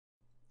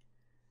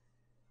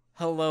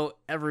Hello,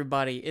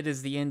 everybody. It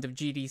is the end of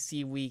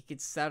GDC week.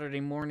 It's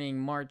Saturday morning,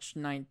 March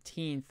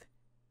 19th.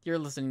 You're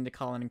listening to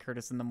Collin and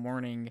Curtis in the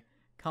morning.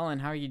 Collin,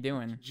 how are you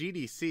doing?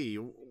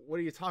 GDC? What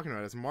are you talking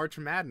about? It's March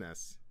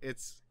Madness. It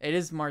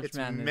is March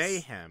Madness.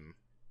 Mayhem.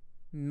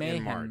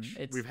 In March.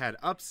 We've had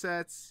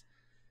upsets.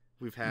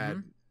 We've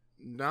had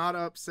not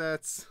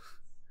upsets.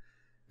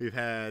 We've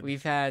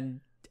had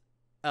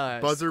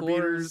buzzer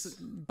beaters,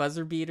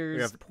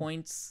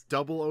 points,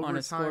 double overtime on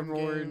a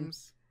scoreboard.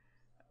 games.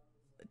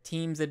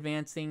 Teams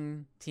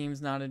advancing,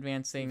 teams not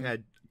advancing. We've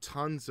had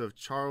tons of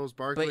Charles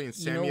Barkley and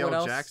Samuel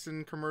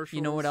Jackson commercials.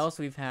 You know what else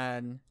we've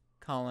had,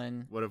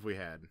 Collin? What have we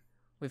had?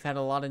 We've had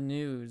a lot of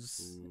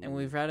news, and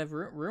we've had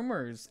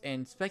rumors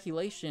and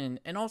speculation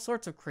and all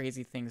sorts of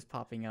crazy things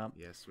popping up.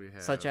 Yes, we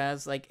have. Such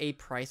as, like, a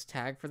price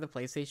tag for the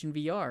PlayStation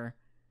VR.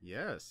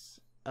 Yes.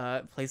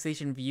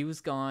 PlayStation Vue's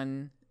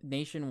gone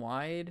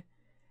nationwide.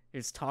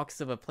 There's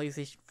talks of a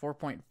PlayStation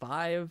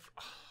 4.5.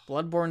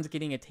 Bloodborne's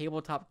getting a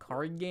tabletop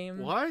card game.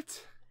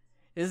 What?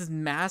 This is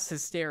mass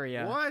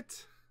hysteria.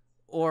 What?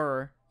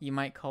 Or you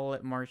might call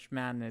it March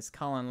Madness.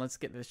 Collin, let's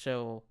get the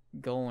show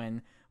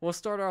going. We'll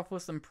start off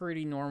with some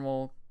pretty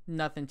normal,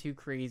 nothing too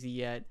crazy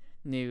yet,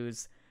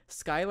 news.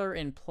 Skylar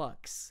and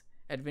Plux,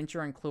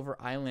 Adventure on Clover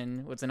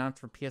Island, was announced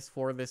for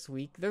PS4 this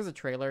week. There's a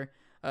trailer.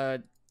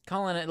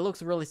 Collin, it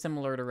looks really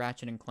similar to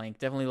Ratchet & Clank.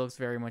 Definitely looks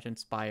very much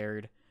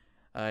inspired.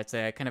 It's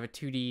a kind of a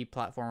 2D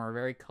platformer,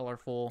 very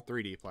colorful.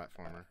 3D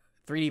platformer.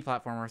 3D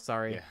platformer,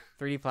 sorry. Yeah.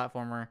 3D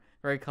platformer,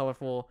 very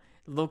colorful.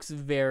 Looks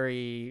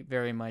very,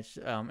 very much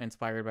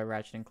inspired by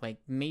Ratchet & Clank.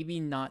 Maybe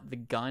not the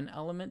gun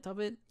element of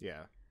it.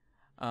 Yeah.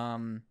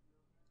 But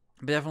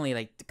definitely,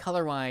 like,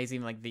 color-wise,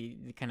 even like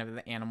the kind of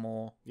the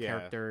animal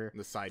character.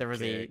 The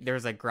sidekick. There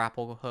was a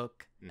grapple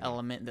hook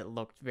element that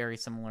looked very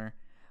similar.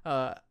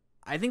 I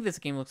think this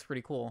game looks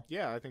pretty cool.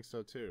 Yeah, I think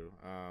so too.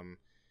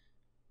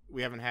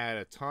 We haven't had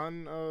a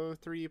ton of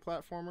 3D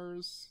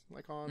platformers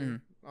like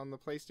on the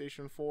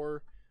PlayStation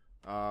 4.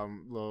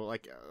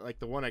 Like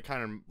the one that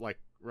kind of like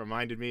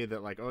reminded me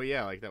that like, oh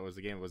yeah, like that was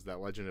the game, was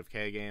that Legend of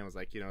K game. It was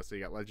like, you know, so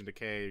you got Legend of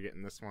K, you're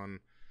getting this one.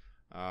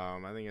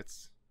 I think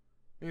it's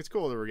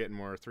cool that we're getting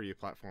more 3D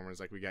platformers.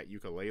 Like we got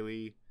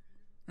Yooka-Laylee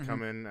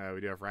coming.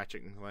 We do have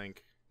Ratchet and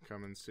Clank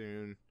coming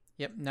soon.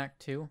 Yep, Knack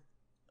 2.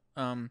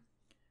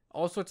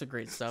 All sorts of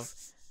great stuff.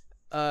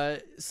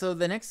 So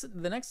the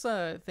next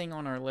thing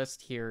on our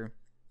list here,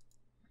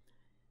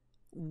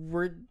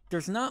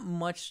 there's not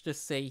much to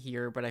say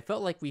here, but I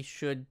felt like we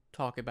should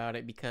talk about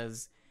it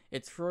because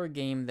it's for a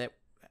game that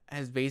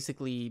has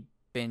basically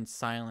been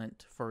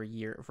silent for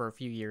a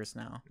few years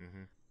now.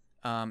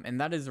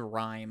 And that is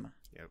Rime.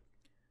 Yep.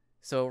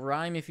 So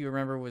Rime, if you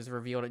remember, was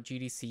revealed at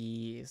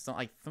GDC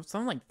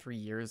something like 3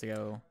 years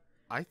ago.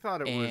 I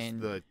thought it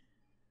was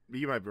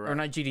you might be right. Or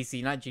not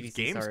GDC,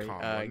 Gamescom,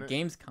 sorry.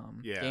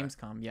 Gamescom. Yeah.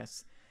 Gamescom,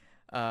 yes.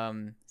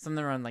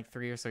 Something around like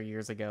 3 or so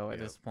years ago at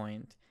this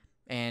point.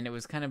 And it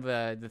was kind of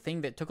the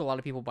thing that took a lot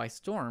of people by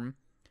storm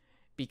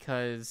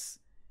because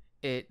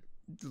it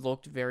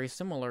looked very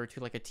similar to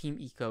like a Team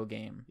Eco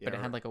game, but it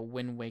had like a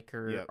Wind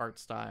Waker art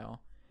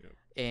style. Yep.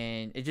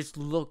 And it just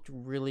looked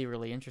really,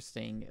 really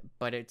interesting,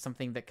 but it's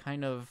something that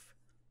kind of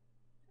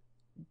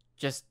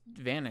just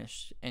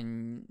vanished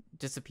and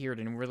disappeared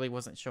and really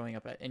wasn't showing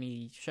up at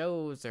any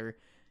shows or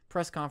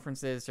press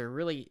conferences or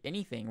really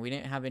anything. We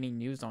didn't have any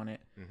news on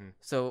it.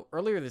 So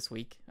earlier this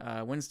week,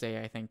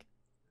 Wednesday, I think,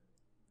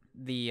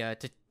 the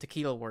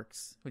Tequila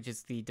Works, which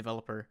is the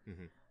developer,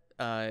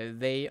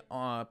 they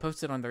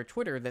posted on their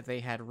Twitter that they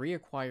had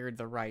reacquired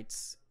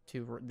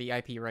the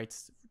IP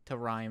rights to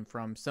Rime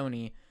from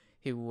Sony,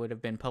 who would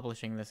have been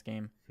publishing this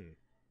game.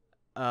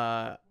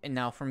 And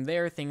now from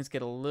there, things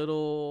get a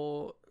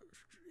little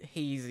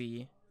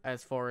hazy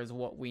as far as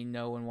what we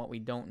know and what we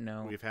don't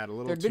know. We've had a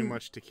little too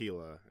much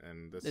tequila,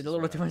 and this is a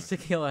little too much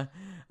tequila.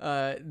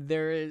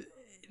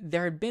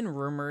 There had been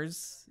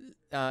rumors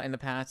in the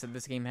past that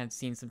this game had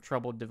seen some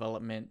troubled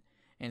development,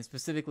 and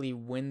specifically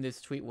when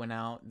this tweet went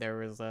out, there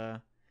was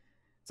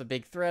it's a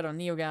big thread on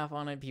NeoGAF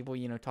on it. People,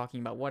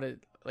 talking about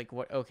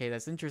okay,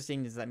 that's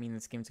interesting. Does that mean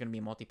this game's going to be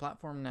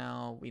multi-platform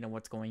now?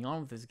 What's going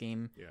on with this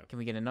game? Yeah. Can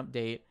we get an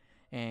update?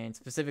 And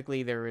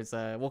specifically, there is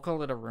we'll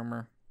call it a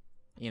rumor.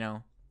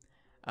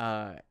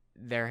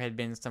 There had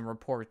been some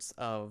reports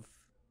of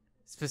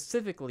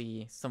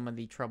specifically some of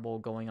the trouble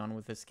going on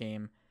with this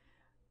game.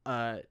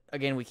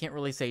 Again, we can't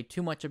really say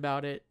too much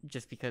about it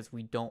just because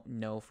we don't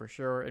know for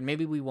sure, and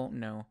maybe we won't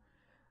know.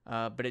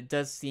 But it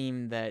does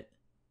seem that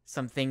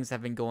some things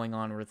have been going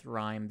on with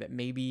Rime that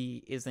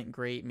maybe isn't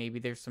great. Maybe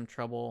there's some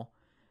trouble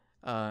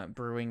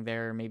brewing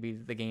there. Maybe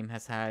the game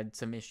has had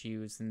some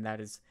issues, and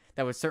that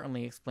would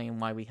certainly explain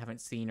why we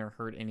haven't seen or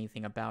heard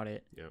anything about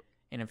it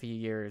in a few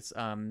years.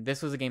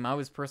 This was a game I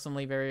was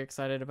personally very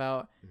excited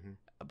about,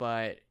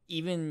 but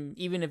even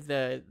if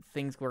the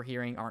things we're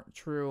hearing aren't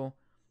true,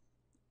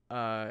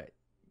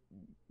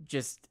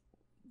 just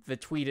the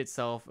tweet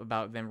itself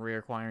about them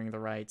reacquiring the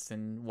rights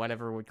and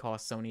whatever would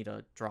cost Sony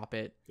to drop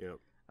it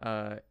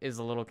is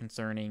a little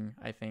concerning,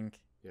 I think.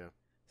 Yeah.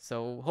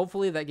 So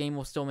hopefully that game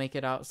will still make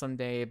it out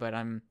someday, but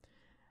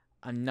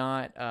I'm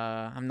not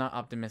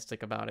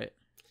optimistic about it,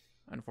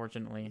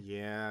 unfortunately.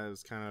 Yeah, it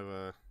was kind of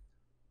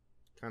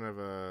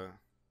a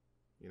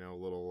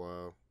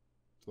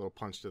little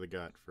punch to the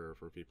gut for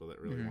people that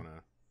really want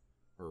to,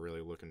 or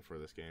really looking for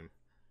this game.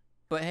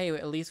 But hey,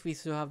 at least we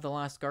still have The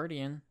Last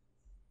Guardian.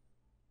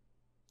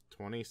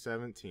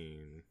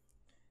 2017.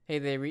 Hey,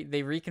 they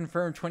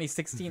reconfirmed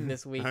 2016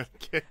 this week.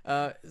 Okay.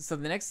 So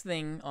the next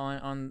thing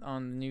on the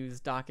news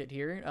docket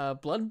here,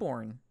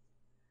 Bloodborne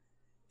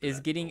is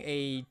getting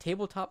a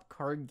tabletop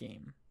card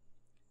game.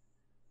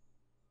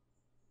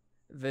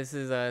 This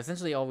is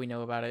essentially all we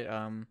know about it.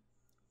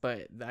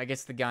 But I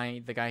guess the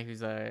guy who's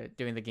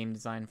doing the game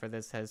design for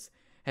this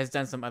has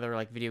done some other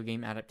like video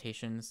game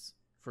adaptations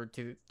for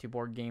two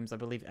board games. I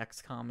believe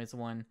XCOM is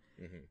one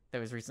that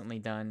was recently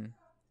done,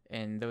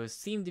 and those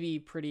seem to be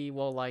pretty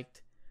well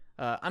liked.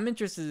 I'm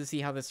interested to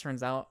see how this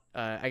turns out.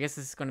 I guess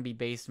this is going to be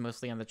based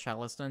mostly on the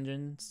Chalice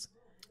dungeons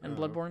in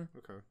Bloodborne.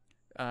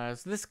 Okay.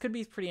 So this could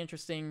be pretty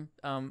interesting.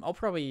 I'll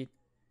probably,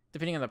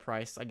 depending on the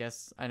price, I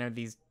guess. I know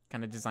these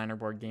kind of designer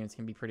board games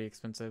can be pretty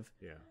expensive.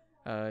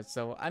 Yeah.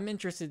 So I'm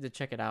interested to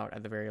check it out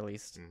at the very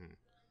least.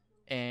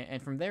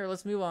 And from there,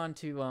 let's move on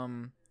to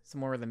some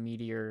more of the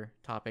meatier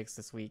topics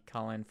this week,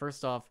 Colin.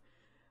 First off,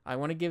 I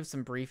want to give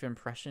some brief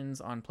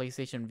impressions on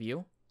PlayStation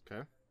Vue.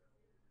 Okay.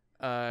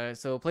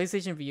 So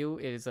PlayStation Vue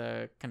is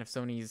a kind of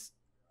Sony's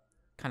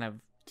kind of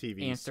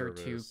TV answer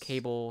service. to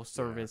cable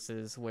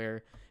services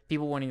where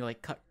people wanting to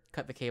like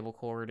cut the cable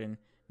cord, and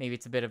maybe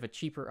it's a bit of a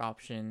cheaper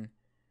option.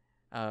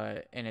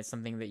 And it's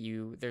something that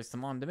there's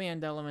some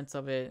on-demand elements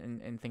of it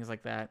and things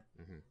like that.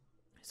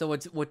 So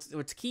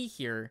what's key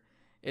here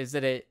is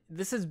that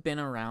this has been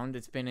around.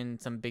 It's been in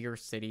some bigger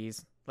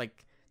cities,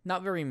 like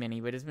not very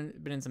many, but it's been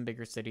in some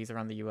bigger cities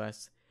around the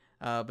U.S.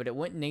 But it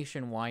went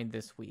nationwide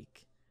this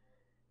week.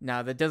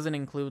 Now that doesn't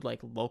include like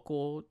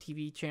local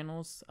TV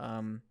channels.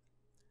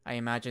 I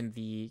imagine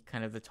the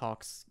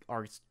talks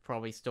are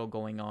probably still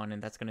going on,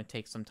 and that's going to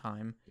take some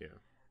time. Yeah.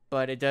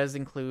 But it does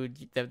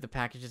include the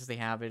packages they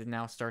have. It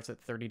now starts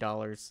at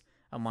 $30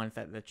 a month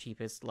at the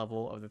cheapest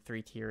level of the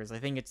 3 tiers. I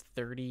think it's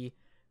 30,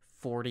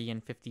 40,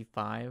 and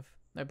 55,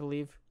 I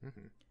believe.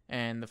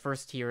 And the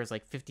first tier is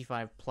like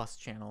 55 plus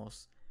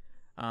channels.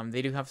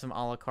 They do have some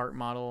a la carte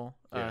model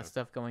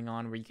stuff going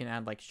on where you can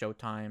add like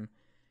Showtime,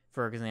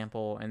 for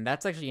example. And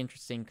that's actually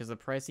interesting because the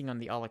pricing on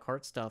the a la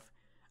carte stuff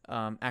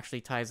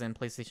actually ties in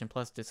PlayStation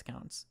Plus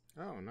discounts.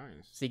 Oh,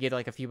 nice. So you get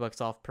like a few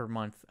bucks off per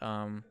month.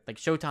 Like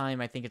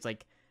Showtime, I think it's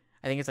like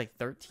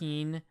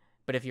 13,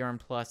 but if you're on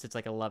Plus, it's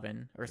like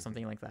 11 or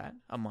something like that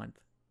a month,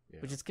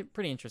 which is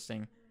pretty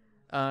interesting.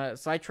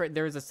 So I tried.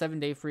 There was a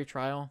 7-day free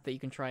trial that you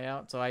can try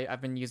out. So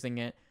I've been using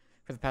it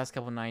for the past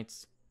couple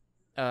nights.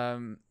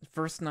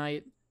 First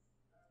night,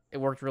 it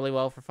worked really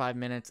well for 5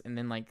 minutes, and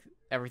then like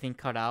everything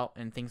cut out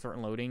and things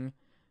weren't loading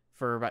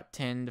for about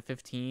 10 to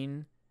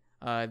 15.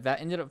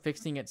 That ended up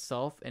fixing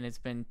itself, and it's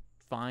been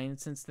fine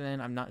since then.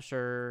 I'm not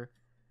sure.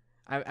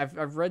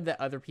 I've read that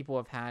other people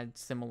have had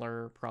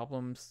similar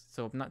problems,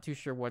 so I'm not too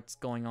sure what's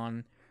going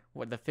on,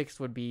 what the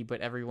fix would be,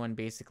 but everyone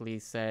basically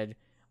said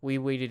we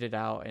waited it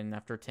out, and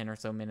after 10 or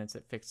so minutes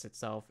it fixed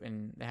itself,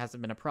 and it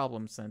hasn't been a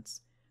problem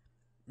since.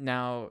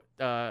 Now,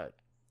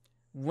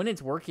 when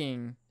it's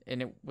working,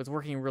 and it was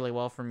working really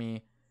well for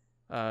me,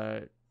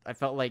 I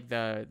felt like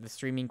the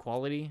streaming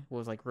quality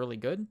was like really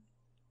good.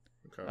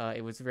 Okay.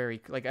 It was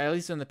very, like, at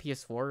least on the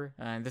PS4,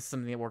 and this is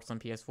something that works on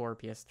PS4,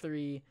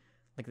 PS3,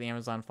 like the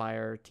Amazon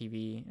Fire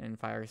TV and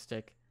Fire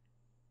Stick,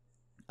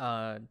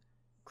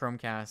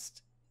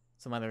 Chromecast,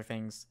 some other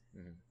things.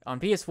 On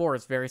PS4,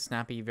 it's very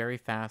snappy, very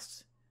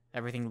fast.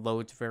 Everything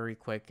loads very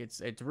quick.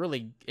 It's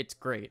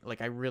great.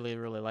 Like, I really,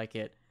 really like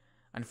it.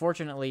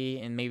 Unfortunately,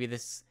 and maybe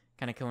this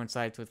kind of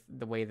coincides with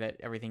the way that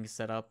everything's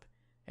set up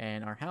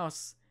in our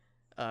house,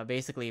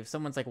 basically, if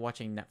someone's like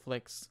watching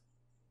Netflix,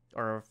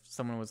 or if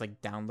someone was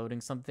like downloading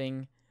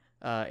something,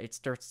 it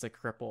starts to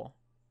cripple.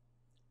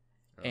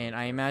 And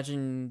I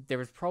imagine there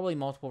was probably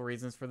multiple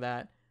reasons for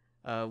that.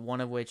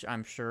 One of which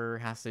I'm sure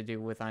has to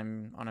do with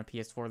I'm on a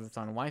PS4 that's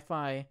on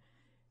Wi-Fi,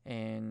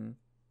 and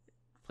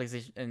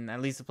PlayStation, and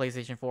at least the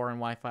PlayStation 4 and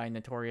Wi-Fi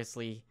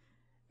notoriously,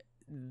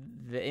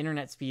 the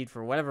internet speed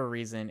for whatever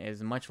reason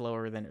is much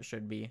lower than it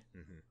should be.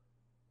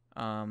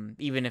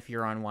 Even if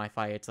you're on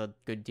Wi-Fi, it's a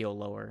good deal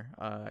lower,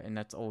 and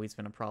that's always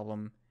been a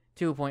problem,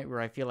 to a point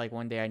where I feel like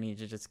one day I need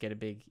to just get a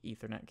big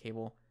Ethernet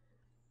cable.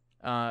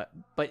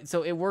 But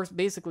so it works.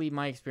 Basically,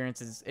 my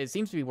experience is it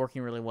seems to be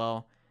working really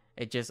well.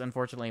 It just,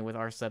 unfortunately, with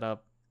our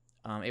setup,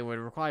 it would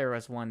require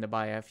us to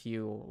buy a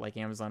few like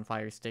Amazon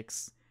Fire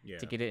Sticks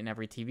to get it in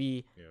every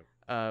TV,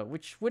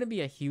 which wouldn't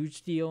be a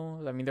huge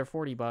deal. I mean, they're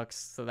 $40,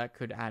 so that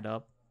could add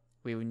up.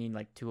 We would need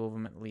like 2 of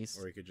them at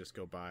least. Or you could just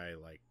go buy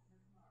like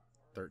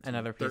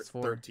another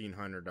PS4,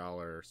 $1,300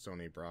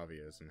 Sony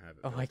Bravias and have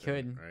it. Oh, I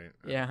could. Right?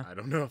 Yeah. I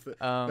don't know if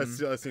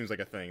that seems like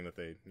a thing that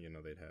they'd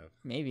have.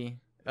 Maybe.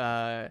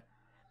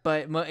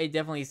 But it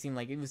definitely seemed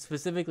like it was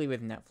specifically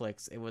with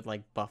Netflix, it would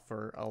like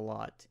buffer a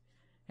lot,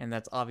 and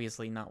that's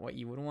obviously not what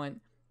you would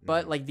want.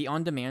 But like the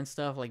on-demand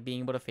stuff, like being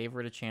able to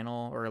favorite a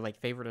channel or like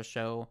favorite a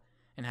show,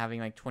 and having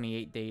like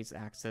 28 days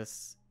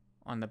access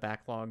on the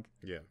backlog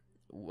Yeah.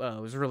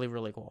 was really,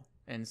 really cool.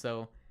 And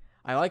so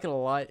I like it a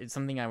lot. It's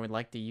something I would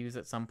like to use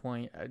at some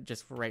point.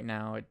 Just for right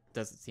now, it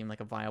doesn't seem like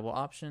a viable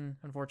option,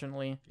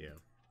 unfortunately. Yeah.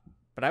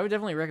 But I would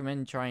definitely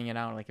recommend trying it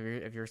out. Like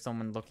if you're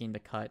someone looking to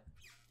cut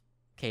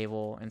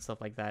cable and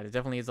stuff like that, it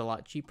definitely is a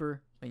lot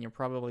cheaper than you're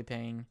probably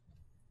paying.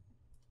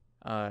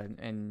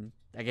 And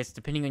I guess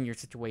depending on your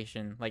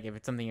situation, like if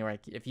it's something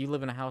like if you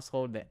live in a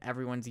household that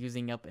everyone's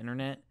using up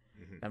internet,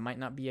 that might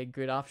not be a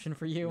good option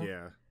for you.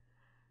 Yeah.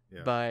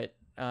 Yeah. But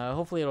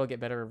hopefully it'll get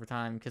better over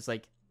time. Because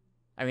like,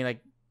 I mean,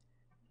 like,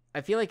 I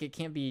feel like it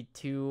can't be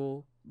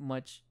too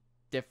much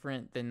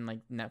different than like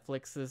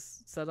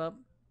Netflix's setup,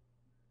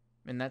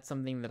 and that's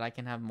something that we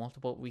can have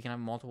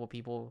multiple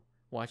people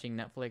watching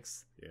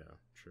Netflix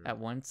at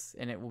once,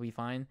 and it will be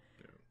fine.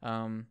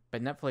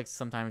 But Netflix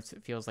sometimes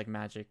feels like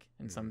magic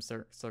in some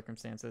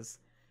circumstances.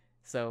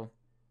 So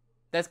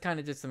that's kind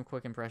of just some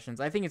quick impressions.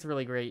 I think it's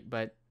really great,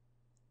 but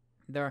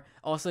there are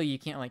also, you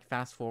can't like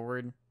fast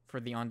forward for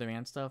the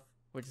on-demand stuff,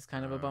 which is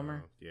kind of a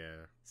bummer.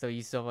 Yeah. So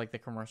you still have like the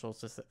commercials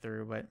to sit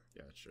through, but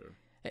Gotcha.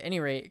 At any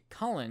rate,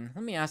 Colin,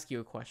 let me ask you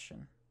a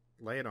question.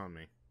 Lay it on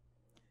me.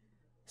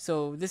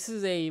 So this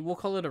is we'll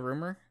call it a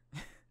rumor.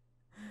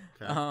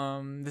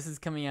 Okay. This is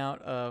coming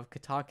out of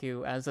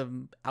Kotaku as of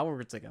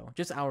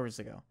just hours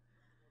ago.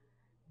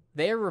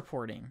 They're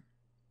reporting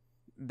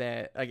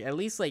that like at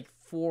least like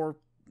 4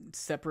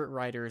 separate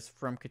writers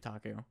from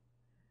Kotaku,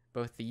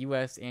 both the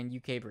US and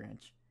UK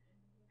branch,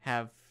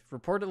 have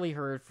reportedly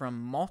heard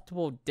from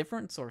multiple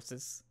different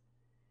sources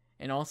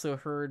and also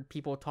heard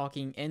people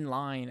talking in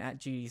line at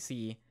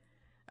GDC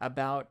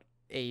about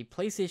a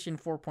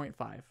PlayStation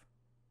 4.5.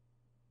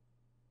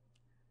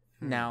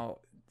 Now,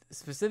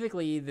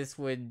 specifically, this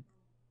would,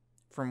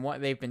 from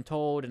what they've been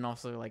told, and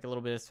also like a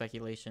little bit of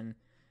speculation,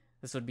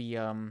 this would be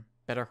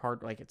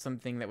it's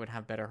something that would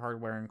have better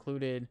hardware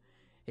included.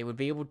 It would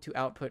be able to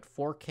output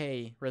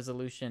 4K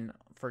resolution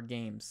for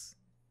games.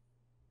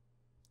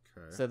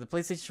 Okay. So the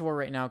PlayStation 4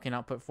 right now can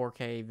output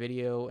 4K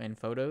video and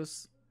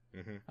photos.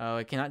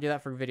 It cannot do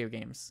that for video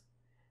games.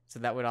 So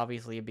that would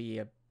obviously be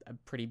a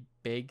pretty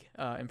big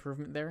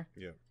improvement there.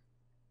 Yeah.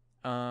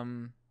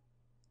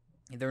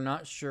 They're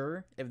not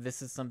sure if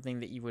this is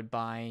something that you would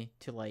buy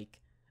to like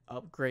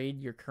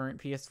upgrade your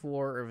current PS4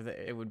 or if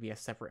it would be a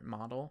separate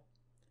model.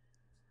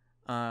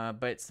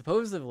 But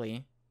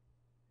supposedly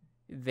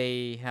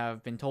they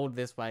have been told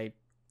this by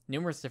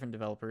numerous different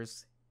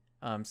developers.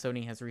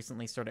 Sony has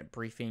recently started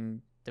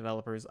briefing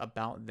developers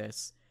about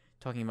this,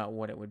 talking about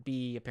what it would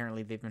be.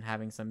 Apparently they've been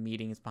having some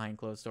meetings behind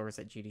closed doors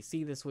at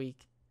GDC this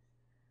week.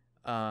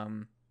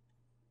 And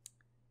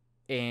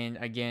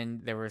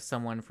again, there was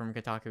someone from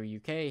Kotaku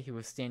UK who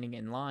was standing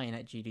in line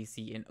at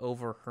GDC and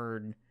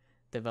overheard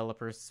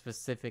developers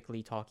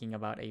specifically talking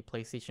about a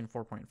PlayStation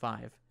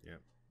 4.5. Yeah.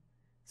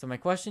 So my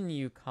question to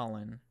you,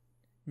 Colin,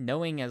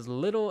 knowing as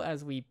little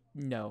as we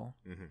know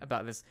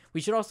about this,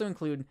 we should also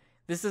include,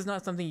 this is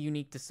not something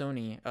unique to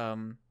Sony.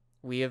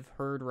 We have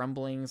heard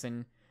rumblings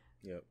and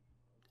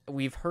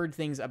we've heard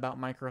things about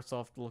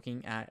Microsoft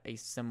looking at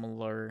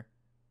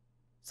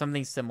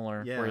something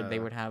similar where they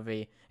would have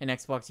an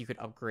Xbox you could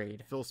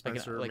upgrade. Phil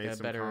Spencer made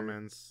some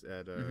comments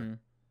at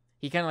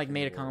he kind of like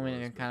made a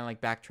comment and kind of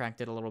like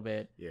backtracked it a little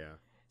bit. Yeah.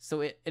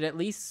 So it at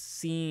least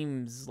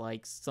seems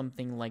like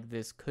something like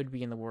this could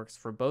be in the works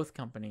for both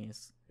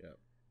companies. Yeah.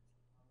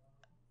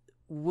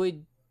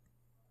 Would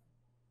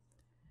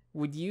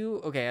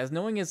you, okay, as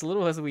knowing as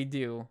little as we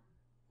do,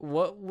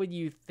 what would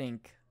you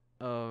think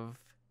of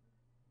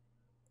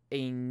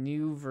a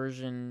new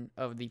version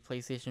of the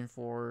PlayStation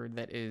 4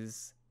 that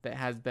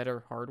has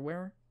better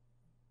hardware?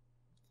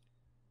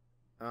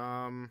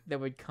 That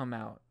would come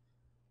out.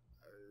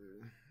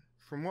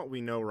 From what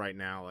we know right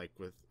now, like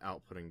with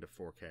outputting to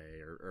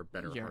 4K or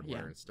better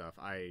hardware and stuff,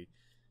 I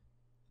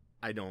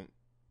don't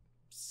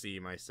see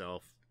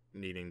myself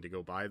needing to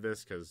go buy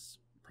this because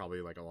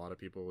probably like a lot of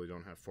people who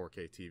don't have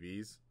 4K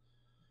TVs.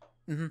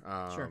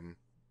 Sure.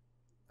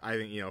 I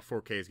think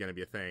 4K is going to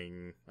be a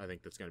thing. I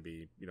think that's going to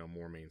be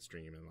more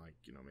mainstream in like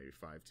maybe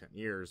 5-10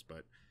 years.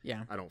 But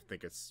yeah, I don't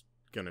think it's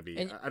going to be.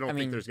 I don't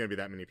think there's going to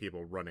be that many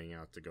people running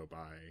out to go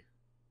buy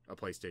a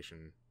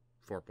PlayStation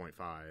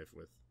 4.5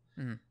 with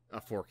a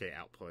 4K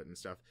output and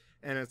stuff.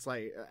 And it's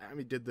like, I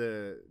mean, did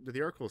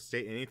the article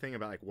state anything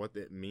about like what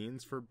it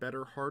means for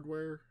better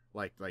hardware?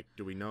 Like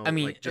do we know? I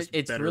mean, like, just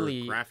it's better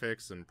really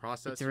graphics and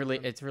processing.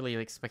 It's really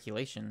like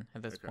speculation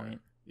at this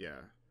point.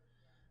 Yeah.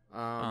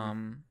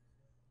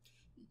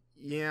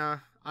 Yeah,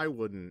 I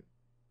wouldn't.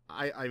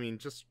 I mean,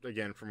 just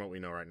again from what we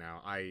know right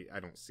now, I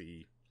don't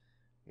see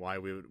why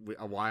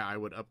why I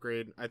would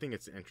upgrade. I think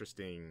it's an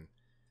interesting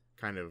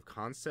kind of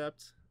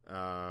concept.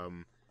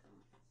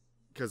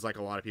 Because like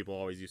a lot of people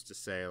always used to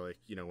say, like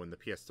when the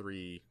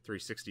PS3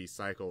 360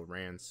 cycle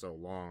ran so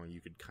long,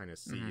 you could kind of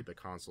see the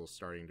consoles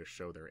starting to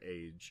show their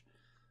age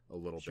a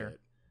little bit.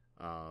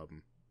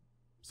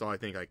 So I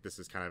think like this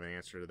is kind of an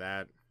answer to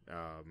that.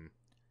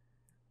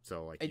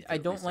 So like I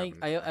don't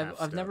like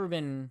I've never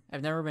been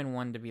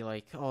one to be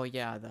like, oh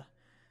yeah,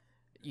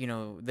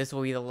 this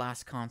will be the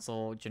last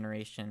console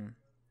generation.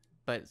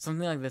 But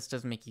something like this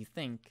does make you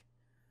think,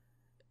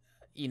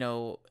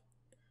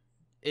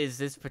 is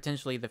this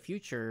potentially the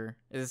future?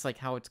 Is this like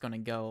how it's going to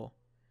go?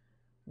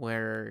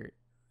 Where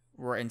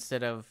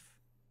instead of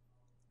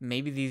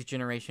maybe these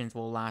generations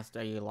will last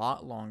a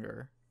lot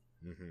longer,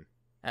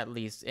 at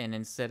least, and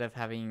instead of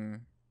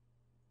having,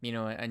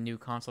 a new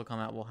console come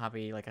out, we'll have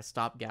a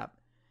stopgap,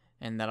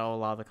 and that'll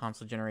allow the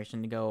console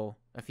generation to go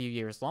a few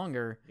years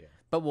longer. Yeah.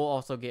 But we'll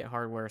also get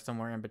hardware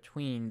somewhere in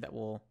between that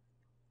will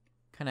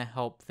kind of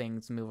help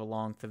things move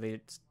along, so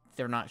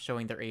they're not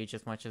showing their age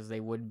as much as they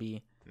would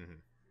be.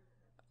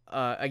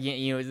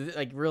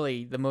 Again,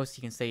 really, the most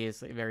you can say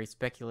is very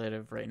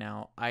speculative right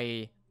now.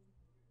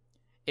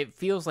 It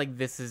feels like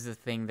this is a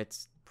thing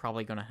that's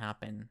probably going to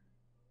happen.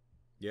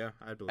 Yeah,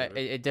 I believe it.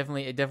 It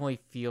definitely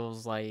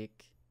feels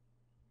like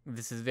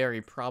this is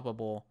very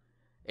probable.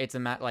 It's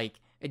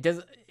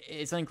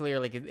it's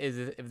unclear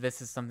if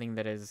this is something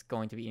that is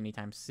going to be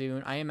anytime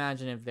soon. I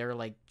imagine if they're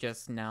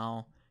just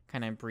now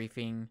kind of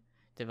briefing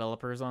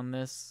developers on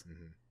this,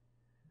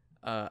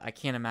 I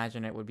can't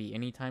imagine it would be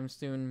anytime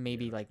soon.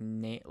 Maybe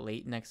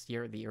late next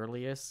year at the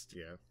earliest.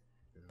 Yeah.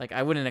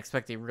 I wouldn't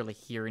expect to really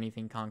hear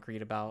anything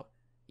concrete about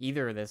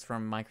either of this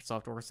from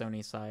Microsoft or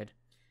Sony's side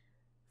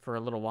for a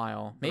little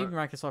while. Maybe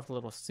Microsoft a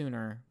little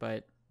sooner,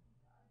 but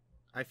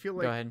I feel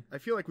like go ahead. I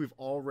feel like we've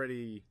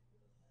already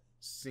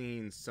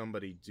seen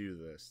somebody do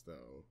this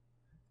though,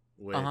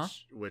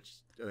 which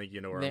I think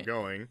you know where I'm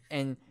going.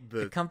 And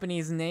the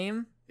company's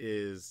name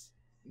is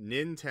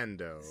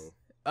Nintendo.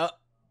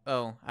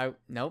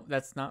 Nope,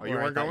 that's not you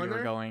where I thought going you were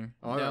there? going.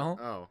 Oh, no.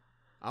 Oh,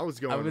 I was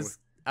going.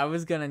 I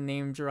was gonna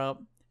name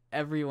drop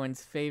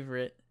everyone's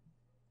favorite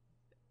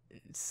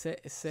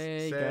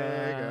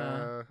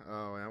Sega.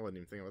 Oh, I wasn't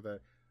even thinking about that.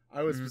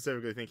 I was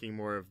specifically thinking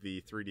more of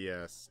the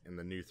 3DS and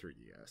the new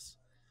 3DS.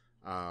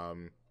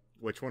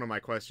 Which one of my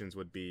questions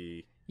would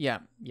be? Yeah.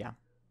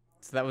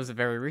 So that was a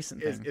very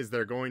recent thing. Is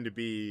there going to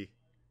be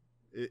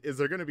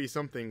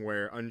something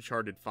where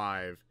Uncharted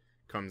 5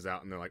 comes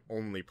out and they're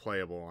only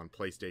playable on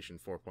PlayStation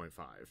 4.5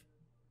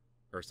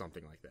 or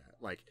something like that?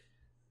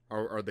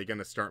 Are they going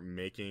to start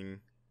making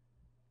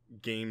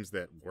games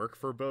that work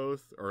for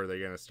both, or are they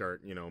going to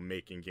start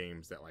making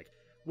games that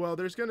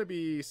there's going to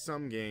be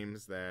some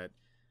games that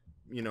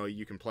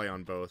you can play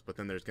on both, but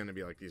then there's going to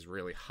be these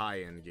really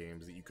high-end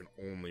games that you can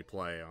only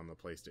play on the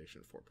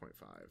PlayStation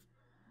 4.5.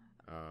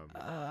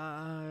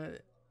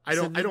 I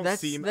don't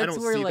see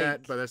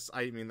that, but that's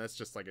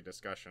just a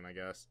discussion, I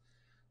guess,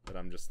 that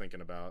I'm just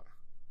thinking about.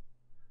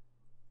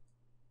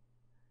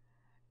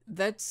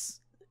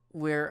 That's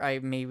where I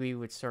maybe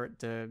would start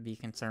to be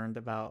concerned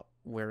about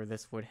where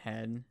this would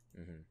head.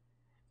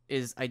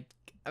 Is it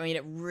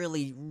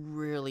really,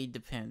 really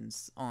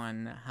depends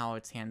on how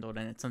it's handled,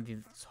 and it's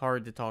something that's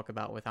hard to talk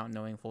about without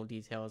knowing full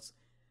details.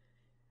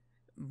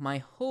 My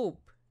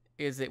hope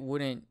is it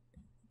wouldn't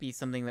be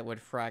something that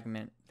would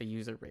fragment the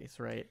user base,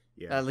 right?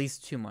 Yeah. At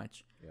least too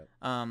much.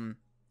 Yeah.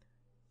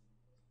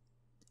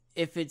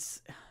 If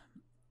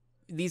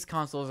these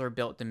consoles are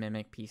built to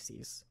mimic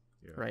PCs,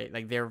 right?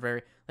 They're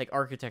very,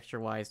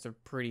 architecture-wise, they're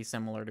pretty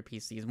similar to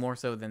PCs, more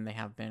so than they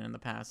have been in the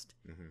past.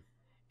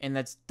 And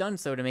that's done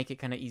so to make it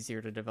kind of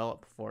easier to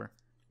develop for.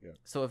 Yeah.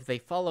 So if they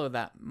follow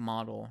that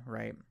model,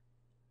 right,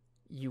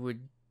 you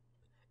would,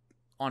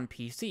 on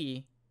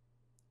PC,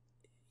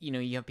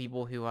 you have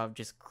people who have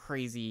just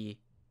crazy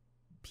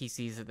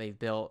PCs that they've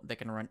built that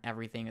can run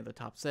everything at the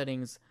top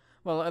settings,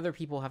 while other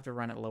people have to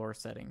run at lower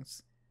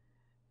settings.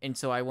 And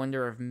so I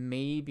wonder if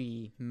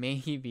maybe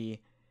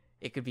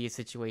it could be a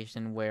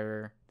situation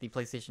where the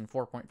PlayStation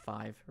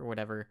 4.5 or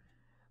whatever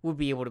would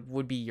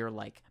be your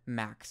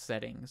max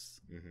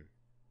settings.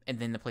 And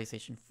then the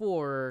PlayStation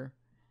 4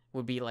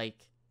 would be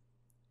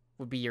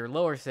your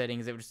lower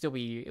settings. It would still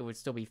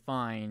be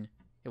fine.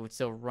 It would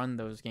still run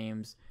those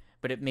games,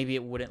 but maybe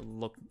it wouldn't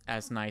look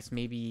as nice.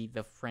 Maybe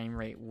the frame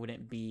rate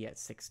wouldn't be at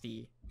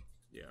 60.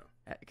 Yeah.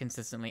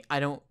 Consistently. I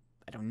don't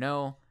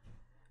know,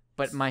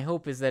 but my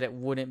hope is that it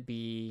wouldn't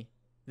be.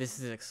 This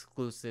is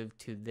exclusive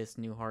to this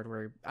new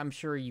hardware. I'm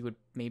sure you would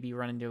maybe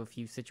run into a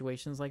few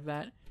situations like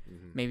that.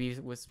 Maybe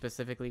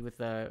specifically with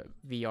the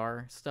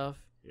VR stuff.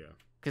 Yeah.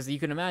 Because you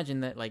can imagine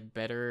that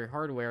better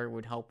hardware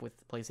would help with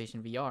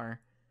PlayStation VR,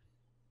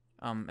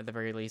 at the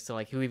very least. So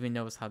who even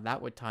knows how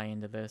that would tie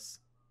into this?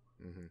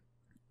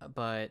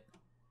 But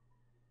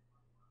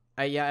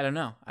I don't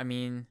know.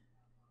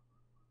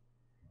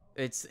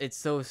 It's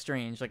so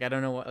strange. I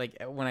don't know what.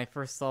 When I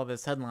first saw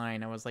this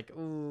headline, I was like,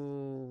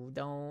 ooh,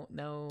 don't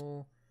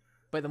know.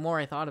 But the more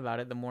I thought about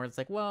it, the more it's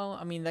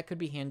that could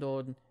be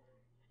handled,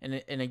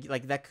 and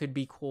that could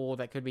be cool.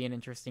 That could be an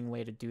interesting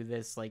way to do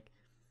this.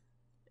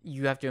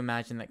 You have to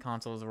imagine that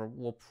consoles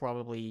will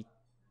probably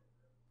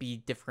be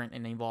different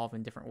and evolve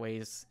in different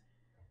ways.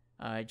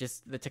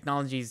 Just the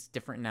technology is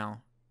different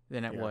now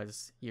than it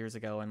was years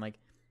ago. And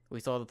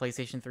we saw the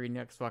PlayStation 3 and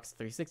Xbox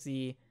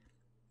 360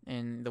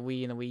 and the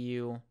Wii and the Wii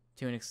U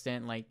to an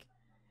extent.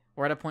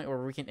 We're at a point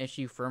where we can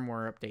issue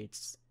firmware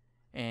updates.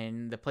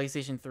 And the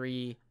PlayStation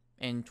 3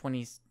 in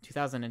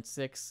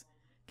 2006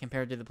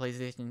 compared to the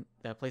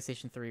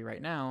PlayStation 3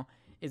 right now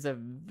is a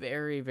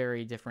very,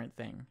 very different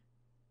thing.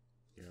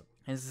 Yep.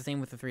 And it's the same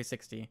with the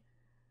 360.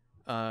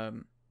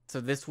 So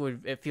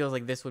it feels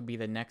like this would be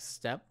the next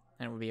step,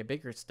 and it would be a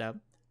bigger step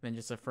than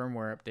just a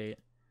firmware update.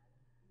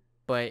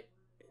 But,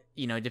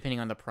 depending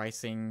on the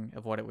pricing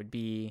of what it would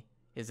be,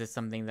 is this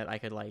something that I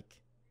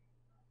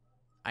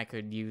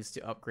could use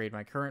to upgrade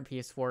my current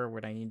PS4?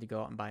 Would I need to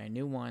go out and buy a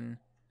new one?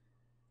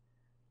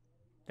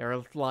 There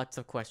are lots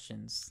of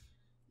questions.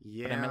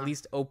 Yeah. But I'm at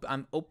least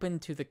I'm open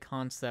to the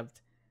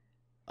concept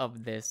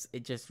of this.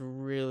 It just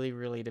really,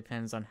 really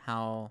depends on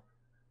how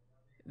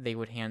they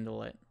would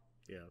handle it.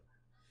 Yeah.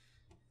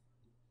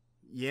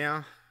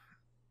 Yeah.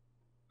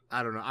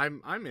 I don't know.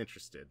 I'm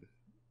interested.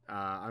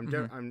 I'm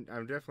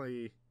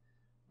definitely,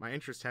 my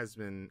interest has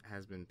been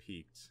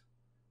piqued,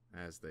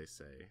 as they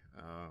say.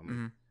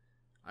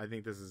 I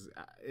think this is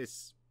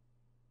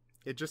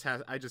I just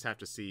have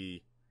to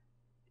see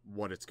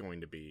what it's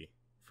going to be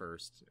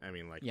first. I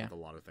mean, like with a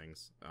lot of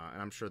things,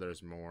 and I'm sure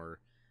there's more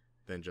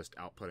than just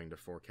outputting to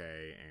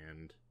 4K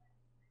and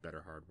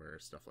better hardware,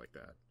 stuff like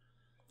that.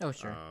 Oh,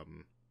 sure.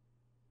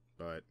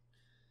 But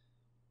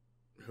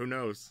who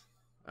knows?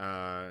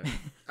 I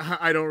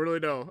don't really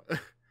know.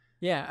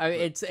 Yeah,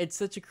 it's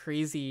such a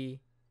crazy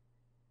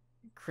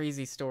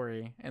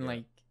story,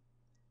 and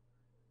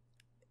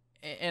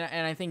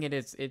and I think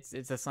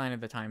it's a sign of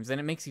the times, and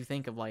it makes you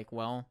think of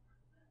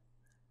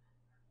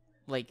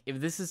if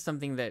this is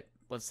something that,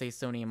 let's say,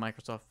 Sony and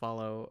Microsoft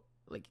follow,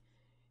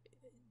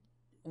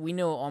 we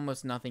know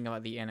almost nothing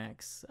about the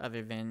NX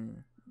other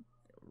than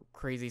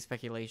crazy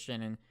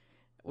speculation, and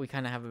we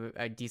kind of have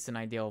a decent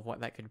idea of what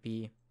that could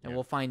be, and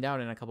we'll find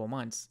out in a couple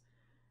months.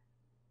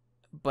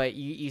 But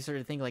you sort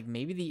of think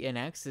maybe the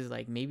NX is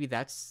maybe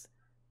that's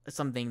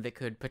something that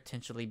could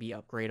potentially be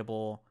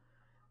upgradable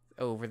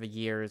over the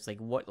years.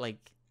 What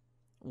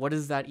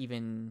does that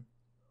even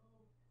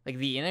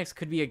the NX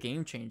could be a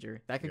game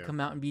changer that could come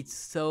out and be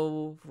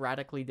so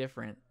radically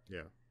different,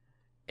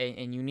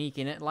 and unique,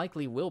 and it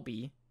likely will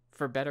be,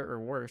 for better or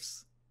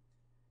worse.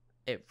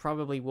 It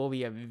probably will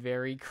be a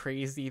very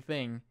crazy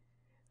thing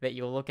that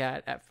you'll look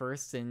at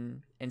first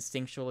and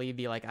instinctually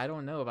be like, I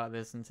don't know about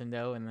this,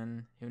 Nintendo, and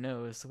then who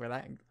knows where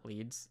that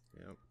leads.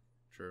 Yeah,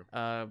 true.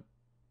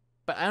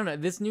 But I don't know.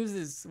 This news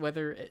is,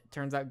 whether it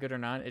turns out good or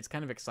not, it's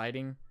kind of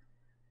exciting.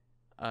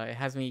 It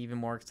has me even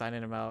more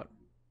excited about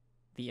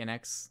the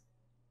NX,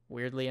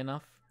 weirdly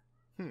enough.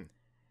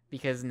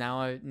 Because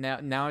now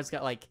it's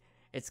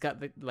got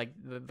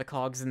the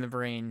cogs in the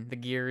brain, the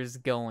gears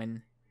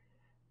going,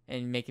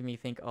 and making me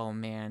think, oh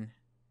man,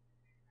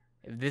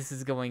 if this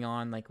is going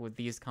on with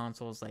these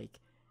consoles,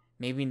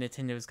 maybe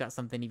Nintendo's got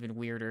something even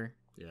weirder.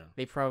 Yeah.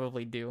 They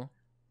probably do.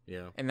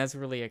 Yeah. And that's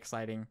really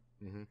exciting.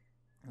 Mm-hmm.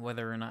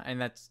 Whether or not,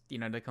 and that's,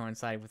 to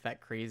coincide with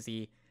that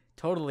crazy,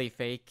 totally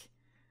fake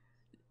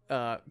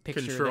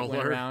picture Controller that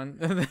went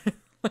around.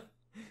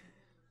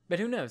 But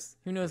who knows?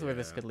 Who knows where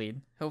this could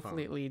lead?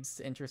 Hopefully it leads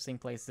to interesting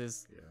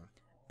places. Yeah.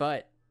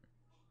 But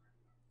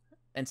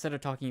instead of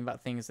talking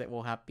about things that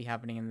will be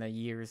happening in the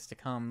years to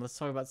come, let's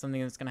talk about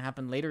something that's going to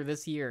happen later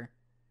this year.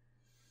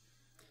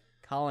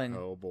 Collin.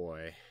 Oh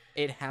boy.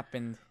 It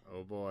happened.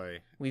 Oh boy.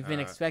 We've been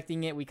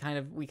expecting it. We kind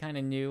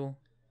of knew.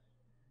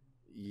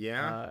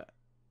 Yeah.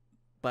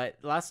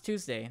 But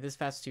this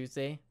past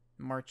Tuesday,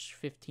 March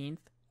 15th,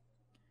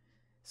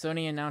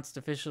 Sony announced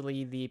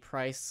officially the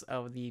price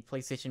of the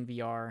PlayStation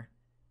VR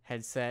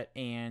headset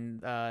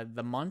and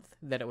the month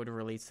that it would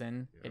release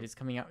in. Yep. It is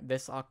coming out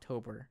this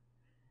October.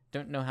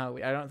 Don't know how.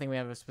 I don't think we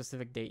have a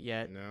specific date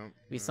yet. No. It'll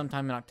be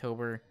sometime in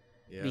October.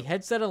 Yep. The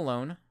headset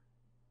alone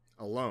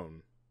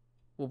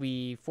will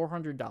be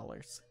 $400,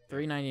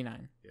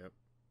 $399. Yep.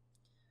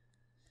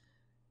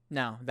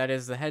 Now, that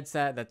is the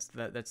headset. That's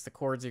the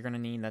cords you're gonna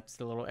need. That's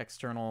the little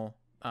external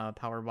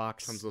power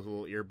box. Comes with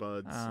little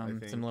earbuds. I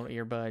think. Some little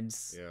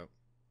earbuds. Yeah.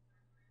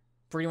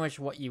 Pretty much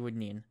what you would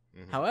need.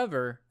 Mm-hmm.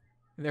 However,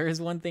 there is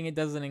one thing it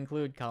doesn't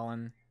include,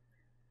 Collin.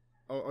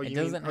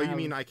 You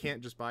mean I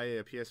can't just buy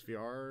a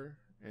PSVR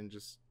and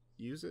just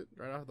use it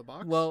right out of the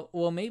box?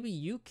 Well, maybe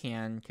you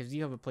can, because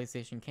you have a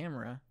PlayStation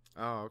camera.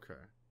 Oh, okay.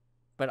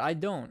 But I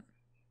don't.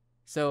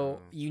 So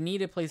you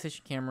need a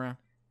PlayStation camera,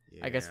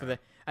 I guess, for the.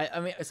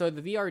 I mean, so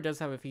the VR does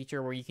have a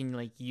feature where you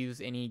can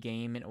use any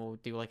game and it will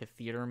do a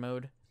theater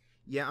mode.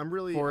 Yeah, I'm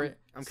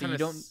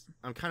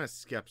kind of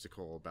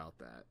skeptical about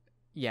that.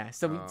 Yeah,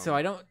 so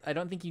I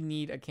don't think you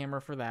need a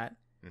camera for that,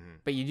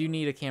 but you do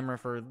need a camera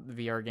for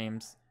the VR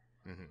games.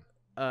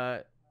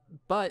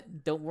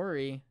 But don't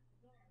worry,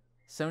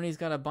 Sony's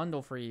got a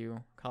bundle for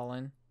you,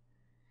 Collin.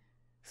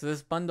 So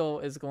this bundle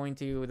is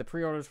the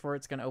pre-orders for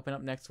it's going to open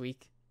up next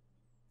week.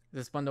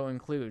 This bundle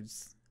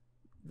includes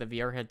the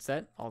VR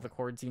headset, all the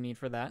cords you need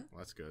for that. Well,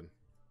 that's good.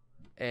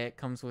 It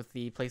comes with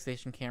the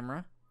PlayStation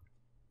camera.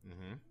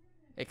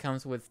 It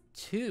comes with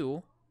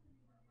 2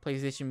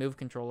 PlayStation Move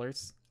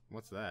controllers.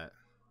 What's that?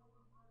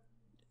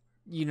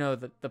 You know,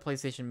 the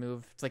PlayStation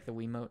Move. It's like the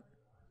Wiimote.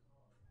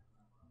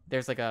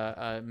 There's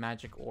a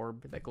magic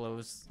orb that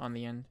glows on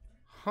the end.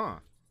 Huh.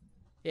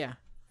 Yeah.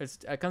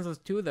 It comes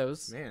with 2 of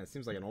those. Man, it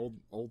seems like an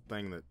old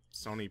thing that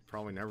Sony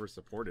probably never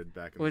supported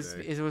back in the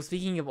day. Well,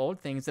 speaking of old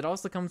things, it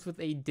also comes with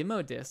a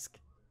demo disc.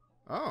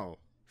 Oh.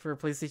 For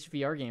PlayStation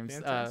VR games.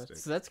 Fantastic.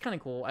 So that's kind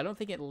of cool. I don't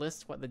think it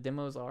lists what the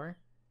demos are,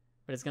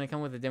 but it's going to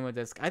come with a demo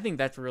disc. I think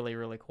that's really,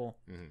 really cool.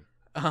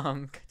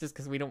 Mm-hmm. Just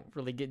because we don't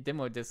really get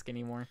demo disc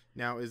anymore.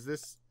 Now, is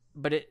this...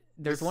 But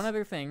there's one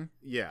other thing.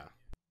 Yeah.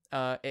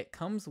 It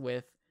comes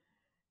with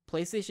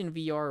PlayStation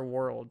VR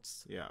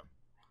Worlds. Yeah.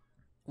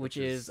 Which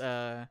is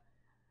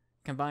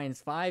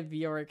combines 5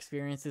 VR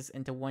experiences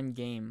into one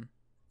game.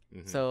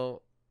 Mm-hmm.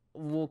 So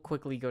we'll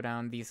quickly go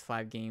down these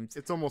 5 games.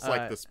 It's almost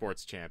like the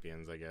Sports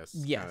Champions, I guess.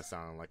 Yes. Kind of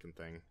sounding like a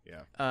thing.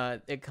 Yeah.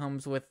 It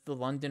comes with the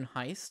London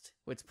Heist,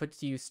 which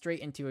puts you straight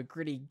into a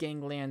gritty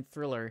gangland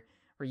thriller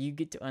where you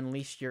get to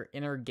unleash your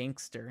inner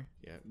gangster.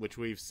 Yeah, which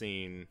we've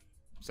seen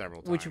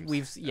several times. Which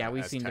we've seen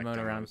demoed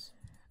around.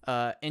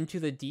 Into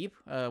the Deep,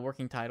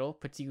 working title,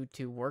 puts you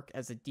to work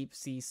as a deep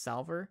sea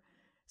salver.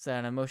 It's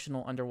an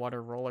emotional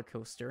underwater roller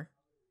coaster,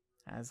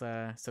 as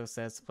so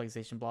says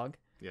PlayStation blog.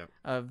 Yeah.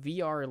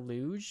 VR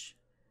Luge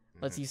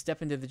lets you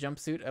step into the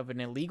jumpsuit of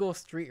an illegal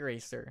street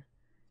racer,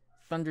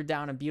 thunder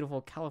down a beautiful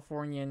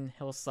Californian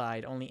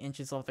hillside, only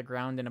inches off the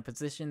ground in a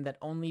position that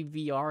only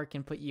VR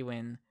can put you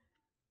in.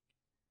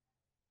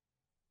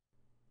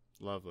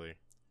 Lovely.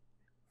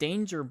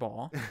 Danger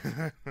Ball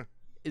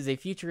is a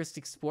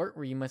futuristic sport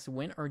where you must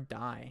win or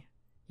die.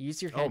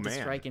 Use your head to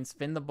strike and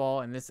spin the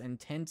ball in this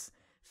intense,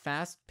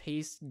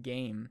 fast-paced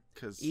game.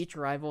 Each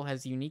rival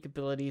has unique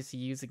abilities to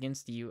use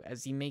against you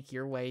as you make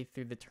your way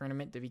through the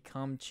tournament to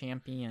become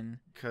champion.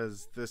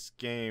 Because this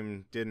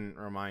game didn't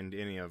remind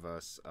any of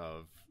us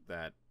of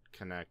that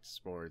Kinect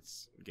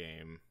Sports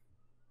game.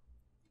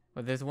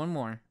 Well, there's one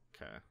more.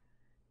 Okay.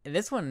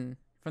 This one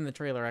from the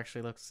trailer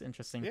actually looks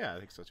interesting. Yeah, I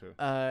think so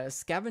too.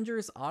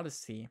 Scavenger's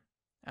Odyssey.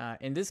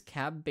 In this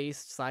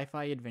cab-based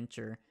sci-fi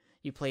adventure,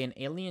 you play an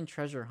alien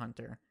treasure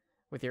hunter.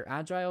 With your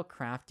agile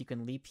craft, you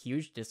can leap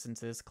huge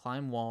distances,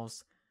 climb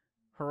walls,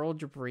 hurl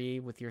debris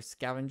with your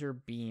scavenger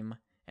beam,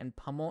 and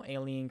pummel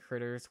alien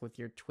critters with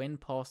your twin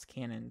pulse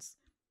cannons.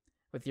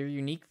 With your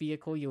unique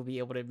vehicle, you'll be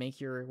able to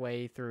make your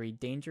way through a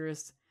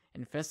dangerous,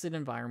 infested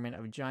environment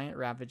of giant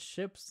ravaged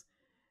ships,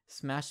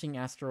 smashing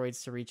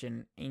asteroids to reach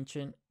an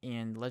ancient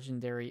and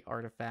legendary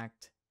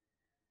artifact.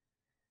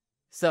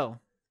 So,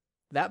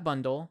 that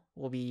bundle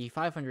will be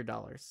 $500.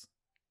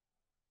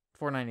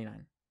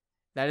 $4.99.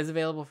 That is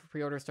available for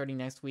pre-order starting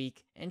next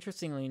week.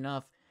 Interestingly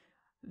enough,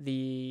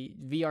 the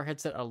VR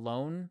headset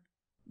alone,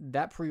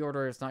 that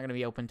pre-order is not going to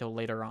be open until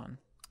later on.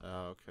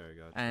 Oh, okay,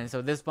 gotcha. And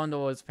so this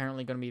bundle is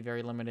apparently going to be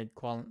very limited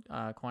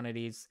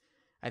quantities.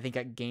 I think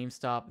at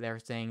GameStop, they're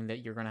saying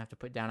that you're going to have to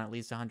put down at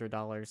least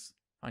 $100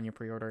 on your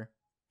pre-order,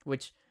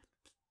 which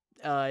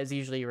is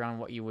usually around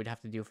what you would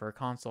have to do for a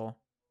console.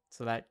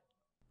 So that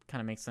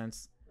kind of makes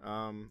sense.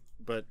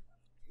 But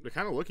they're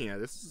kind of looking at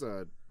this is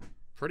a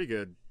pretty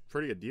good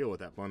deal with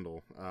that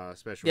bundle,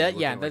 especially that's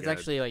like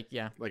actually like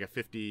a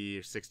 $50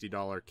 or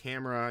 $60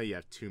 camera. You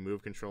have 2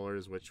 Move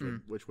controllers, which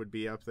would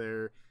be up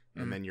there,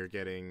 and then you're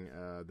getting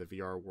the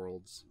VR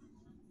Worlds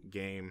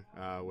game,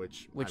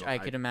 which I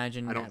could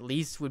imagine at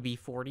least would be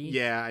 $40.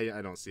 Yeah,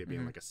 I don't see it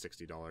being like a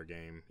 $60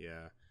 game.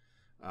 Yeah,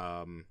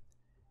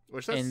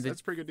 which that's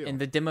a pretty good deal. And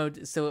the demo,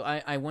 so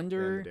I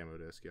wonder. Yeah, the demo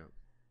disc, yeah.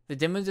 The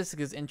demo disc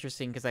is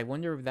interesting because I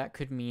wonder if that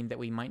could mean that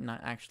we might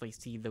not actually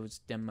see those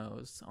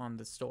demos on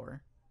the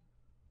store.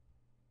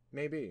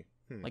 Maybe.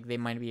 Like they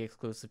might be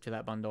exclusive to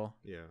that bundle.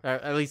 Yeah.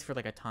 At least for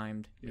like a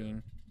timed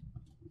being.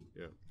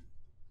 Yeah.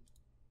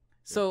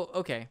 So,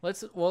 okay,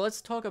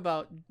 let's talk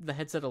about the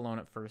headset alone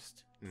at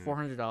first.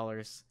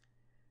 $400.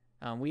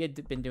 We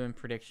had been doing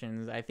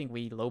predictions. I think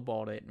we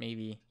lowballed it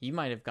maybe. You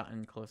might have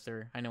gotten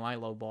closer. I know I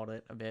lowballed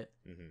it a bit.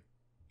 Mm-hmm.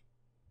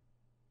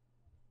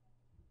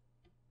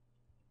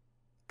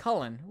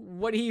 Collin,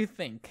 what do you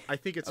think? I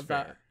think it's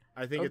fair.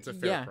 I think it's a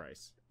fair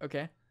price.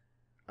 Okay.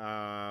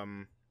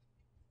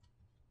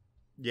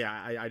 Yeah,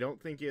 I don't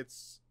think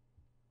it's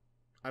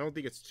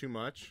too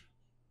much.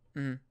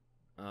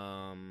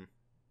 Mm-hmm.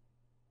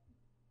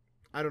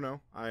 I don't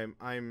know.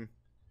 I'm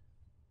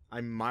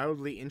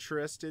mildly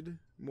interested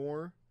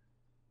more.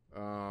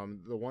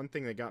 The one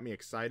thing that got me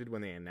excited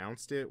when they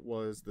announced it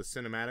was the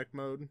cinematic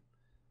mode,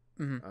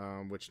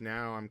 which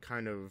now I'm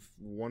kind of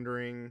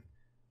wondering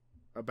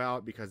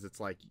about because it's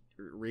like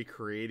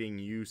recreating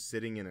you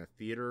sitting in a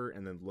theater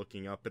and then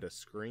looking up at a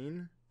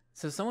screen.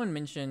 So someone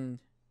mentioned,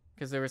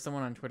 because there was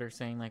someone on Twitter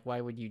saying like, why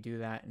would you do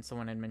that? And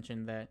someone had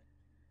mentioned that,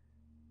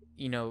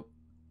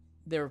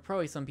 there were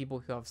probably some people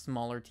who have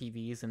smaller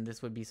TVs and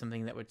this would be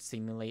something that would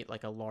simulate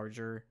like a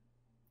larger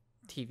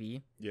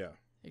TV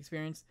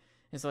experience.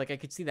 And so like I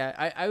could see that.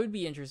 I would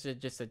be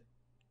interested just to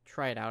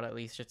try it out at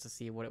least just to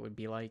see what it would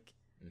be like.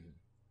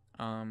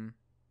 Mm-hmm.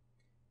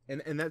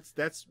 And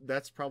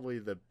that's probably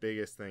the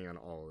biggest thing on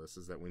all of this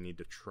is that we need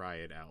to try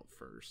it out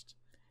first.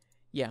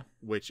 Yeah.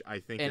 Which I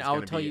think is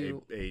going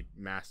to be a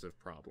massive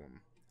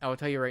problem. I will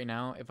tell you right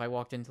now, if I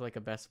walked into like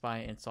a Best Buy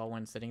and saw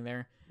one sitting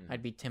there,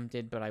 I'd be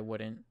tempted, but I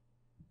wouldn't.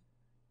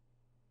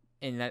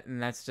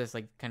 And that's just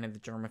like kind of the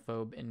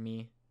germaphobe in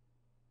me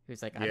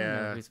who's like, I don't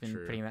know who's been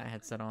true. putting that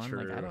headset on.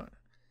 True. Like, I don't.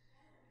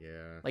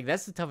 Yeah. Like,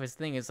 that's the toughest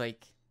thing is,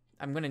 like,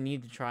 I'm going to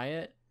need to try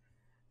it,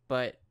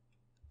 but,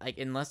 like,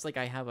 unless, like,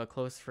 I have a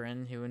close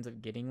friend who ends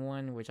up getting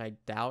one, which I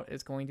doubt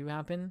is going to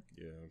happen.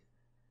 Yeah.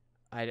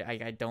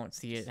 I don't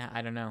see it.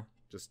 I don't know.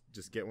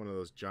 Just get one of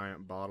those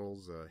giant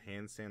bottles of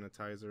hand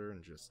sanitizer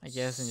and just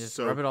just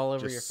rub it all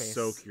over your face.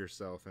 Soak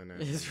yourself in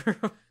it.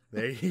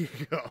 There you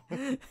go.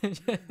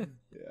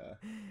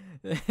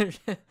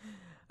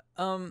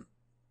 Yeah.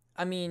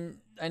 I mean,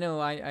 I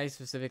know I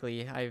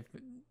specifically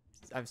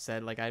I've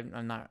said like I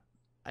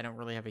don't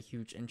really have a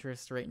huge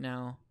interest right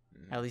now,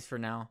 at least for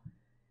now,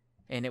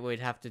 and it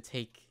would have to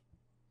take.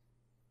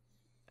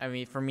 I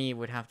mean, for me, it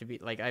would have to be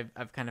like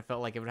I've kind of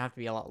felt like it would have to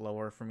be a lot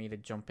lower for me to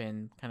jump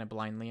in kind of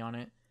blindly on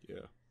it.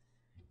 Yeah.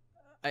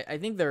 I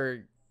think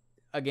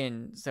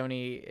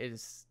Sony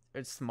is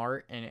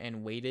smart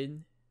and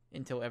waited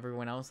until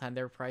everyone else had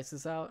their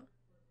prices out.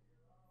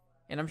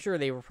 And I'm sure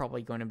they were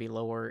probably going to be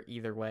lower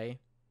either way.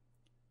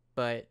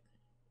 But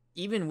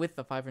even with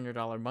the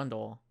 $500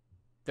 bundle,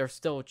 they're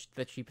still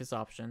the cheapest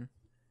option.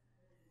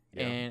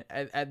 Yeah. And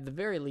at the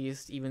very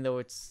least, even though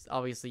it's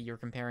obviously you're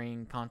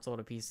comparing console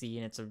to PC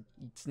and it's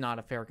not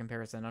a fair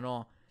comparison at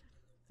all,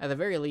 at the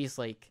very least,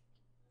 like,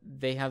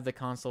 they have the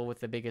console with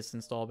the biggest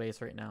install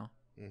base right now.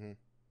 Mm-hmm.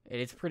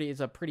 It's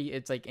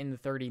like in the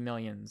 30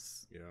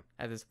 millions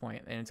at this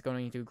point, and it's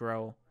going to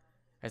grow,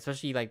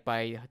 especially like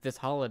by this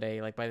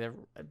holiday, like by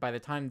the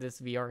time this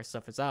VR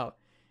stuff is out,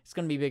 it's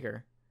going to be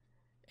bigger.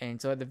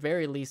 And so at the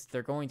very least,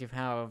 they're going to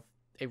have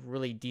a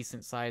really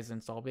decent size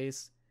install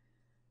base.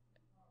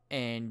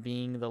 And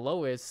being the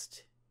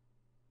lowest,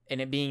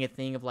 and it being a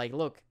thing of like,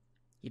 look,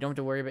 you don't have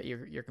to worry about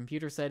your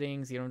computer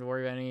settings. You don't have to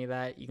worry about any of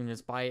that. You can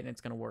just buy it and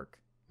it's going to work.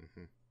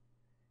 Mm-hmm.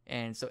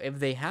 And so if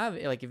they have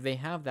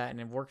that and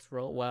it works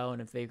real well,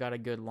 and if they've got a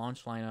good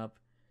launch lineup,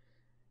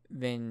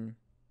 then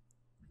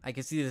I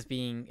can see this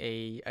being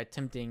a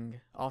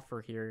tempting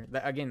offer here.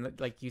 That, again,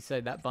 like you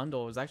said, that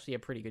bundle is actually a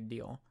pretty good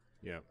deal.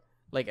 Yeah.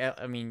 Like,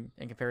 I mean,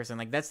 in comparison,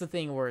 like that's the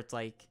thing where it's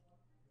like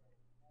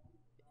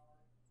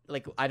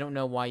I don't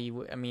know why you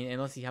would. I mean,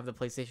 unless you have the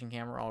PlayStation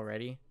camera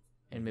already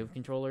and move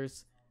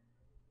controllers,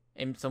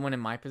 and someone in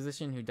my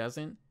position who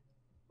doesn't,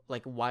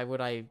 like, why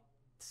would I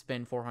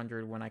spend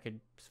 $400 when I could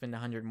spend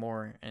 $100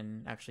 more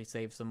and actually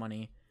save some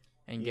money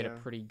and get a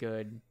pretty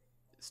good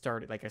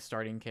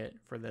starting kit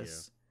for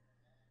this?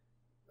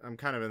 Yeah. I'm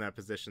kind of in that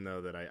position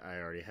though that I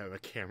already have a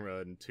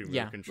camera and two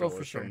move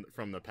controllers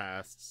from the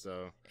past.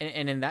 So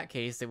and in that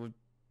case, it would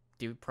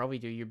probably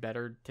do you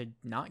better to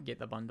not get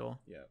the bundle.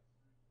 Yeah.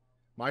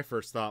 My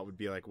first thought would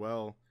be like,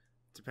 well,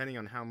 depending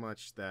on how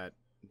much that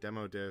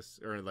demo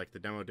disc or like the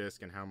demo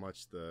disc and how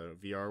much the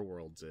VR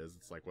Worlds is,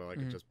 it's like, well, I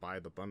could just buy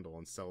the bundle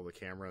and sell the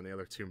camera and the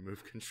other two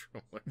move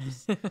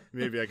controllers.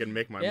 Maybe I can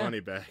make my money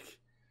back.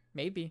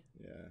 Maybe.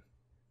 Yeah.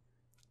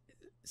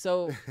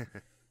 So,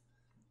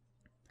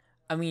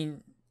 I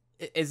mean,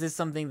 is this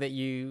something that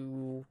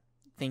you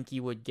think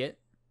you would get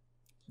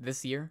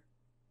this year?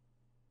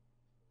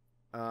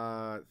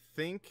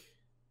 Think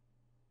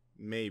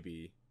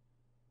maybe.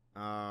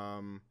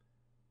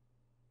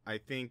 I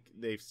think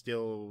they've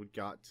still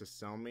got to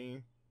sell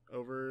me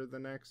over the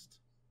next,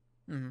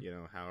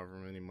 however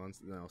many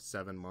months,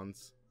 7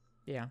 months.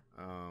 Yeah.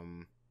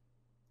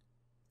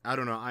 I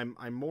don't know.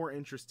 I'm more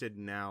interested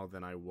now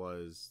than I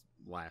was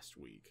last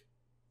week.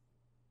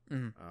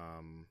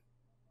 Mm-hmm.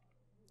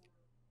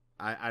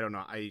 I don't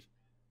know.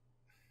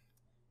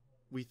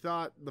 We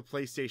thought the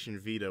PlayStation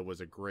Vita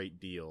was a great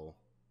deal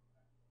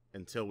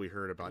until we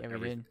heard about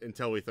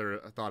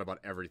thought about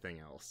everything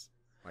else.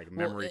 Like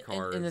memory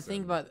cards. And the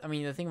thing about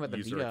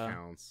the Vita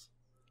accounts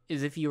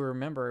is, if you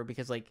remember,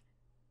 because like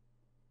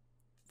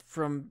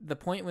from the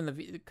point when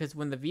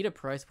when the Vita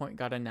price point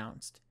got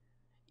announced,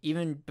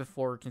 even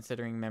before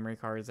considering memory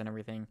cards and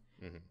everything,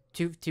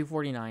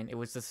 $249, it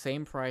was the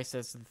same price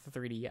as the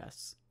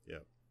 3DS.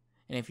 Yep.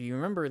 And if you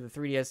remember, the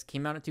 3DS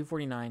came out at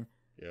 $249.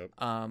 Yep.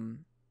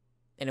 And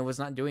it was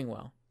not doing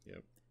well.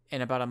 Yep.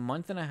 And about a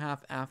month and a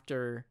half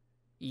after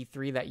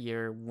E3 that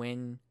year,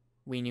 when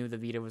we knew the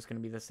Vita was going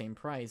to be the same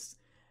price,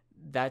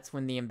 that's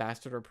when the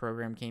ambassador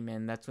program came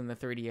in. That's when the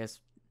 3DS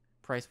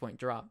price point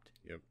dropped.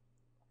 Yep.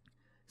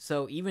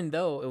 So even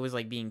though it was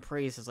like being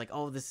praised as like,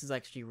 oh, this is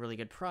actually a really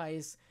good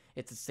price,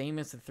 it's the same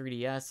as the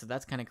 3DS, so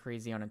that's kind of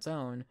crazy on its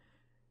own.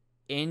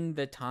 In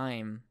the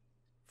time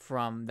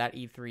from that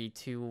E3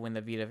 to when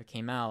the Vita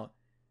came out,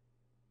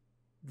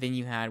 then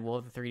you had,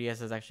 well, the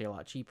 3DS is actually a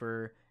lot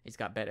cheaper. It's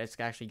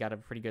actually got a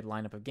pretty good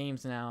lineup of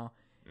games now.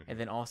 And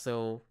then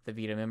also the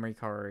Vita memory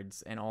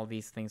cards and all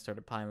these things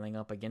started piling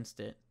up against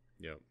it.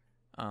 Yep.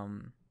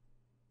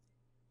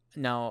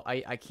 Now,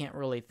 I can't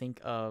really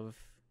think of,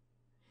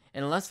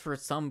 unless for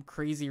some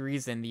crazy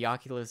reason the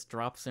Oculus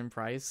drops in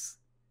price,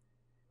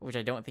 which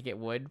I don't think it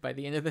would by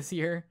the end of this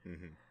year.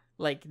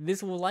 Like,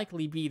 this will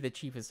likely be the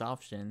cheapest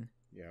option.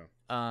 Yeah.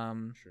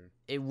 Sure.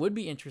 It would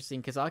be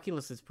interesting because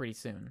Oculus is pretty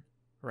soon,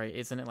 right?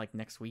 Isn't it like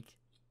next week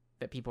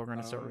that people are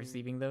going to start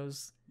receiving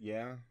those?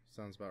 Yeah,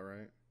 sounds about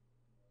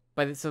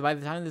right. So by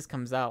the time this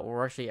comes out,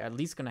 we're actually at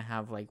least going to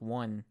have like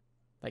one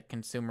like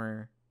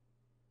consumer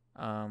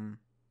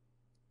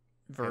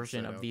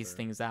version of these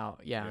things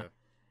out. Yeah.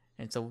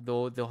 And so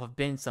there'll have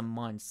been some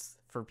months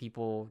for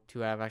people to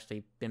have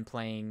actually been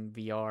playing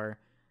VR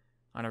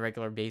on a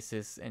regular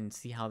basis and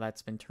see how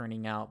that's been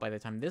turning out by the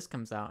time this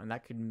comes out, and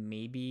that could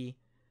maybe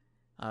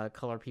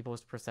color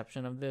people's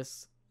perception of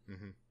this.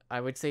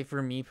 I would say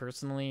for me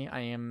personally, I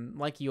am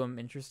like you. I'm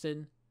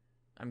interested.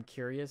 I'm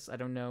curious. I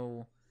don't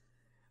know.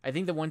 I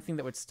think the one thing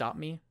that would stop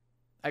me,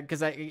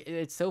 because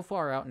it's so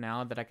far out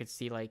now that I could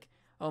see like,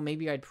 oh,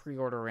 maybe I'd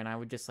pre-order and I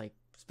would just like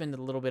spend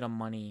a little bit of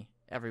money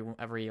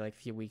every like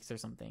few weeks or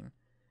something,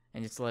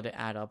 and just let it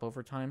add up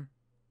over time.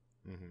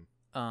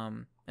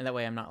 And that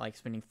way I'm not like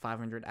spending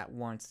 500 at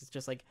once. It's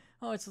just like,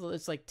 oh,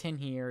 it's like 10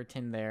 here,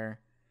 10 there,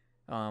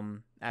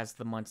 as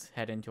the months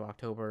head into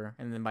October,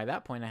 and then by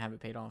that point I have it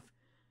paid off.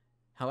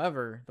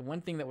 However, the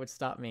one thing that would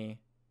stop me,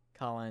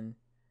 Collin,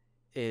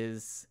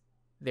 is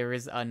there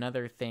is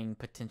another thing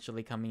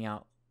potentially coming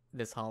out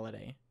this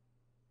holiday,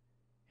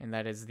 and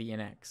that is the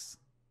NX.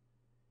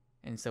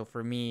 And so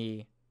for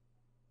me,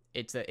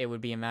 it's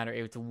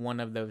one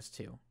of those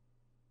two.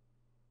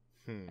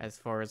 As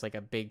far as like a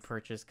big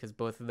purchase, because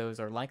both of those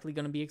are likely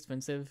going to be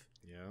expensive.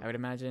 I would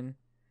imagine.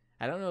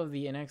 I don't know if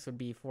the NX would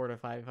be $400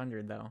 to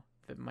 $500 though.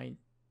 That might.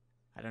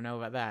 I don't know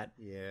about that.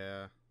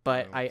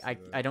 But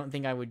I don't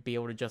think I would be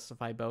able to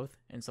justify both,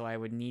 and so I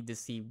would need to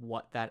see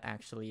what that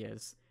actually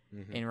is.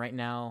 And right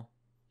now,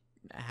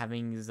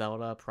 having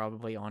Zelda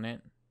probably on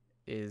it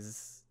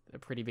is a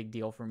pretty big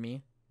deal for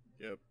me.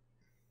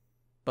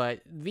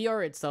 But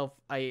VR itself,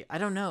 I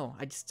don't know.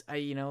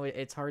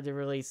 It's hard to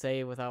really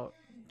say without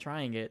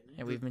trying it,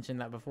 and we've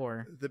mentioned that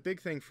before. The big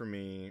thing for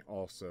me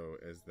also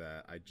is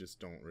that I just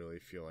don't really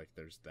feel like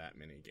there's that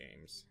many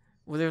games.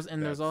 Well,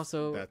 there's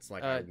also that's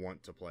like I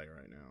want to play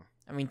right now.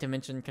 I mean, to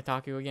mention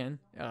Kotaku again,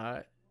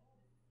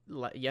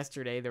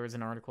 yesterday there was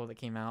an article that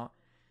came out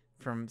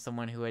from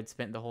someone who had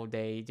spent the whole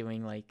day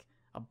doing like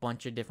a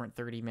bunch of different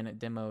 30-minute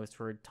demos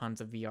for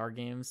tons of VR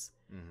games,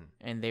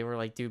 and they were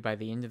like, dude, by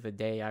the end of the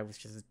day I was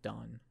just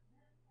done.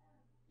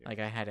 Like,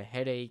 I had a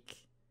headache.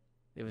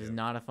 It was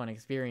not a fun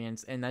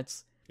experience, and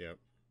that's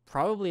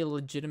probably a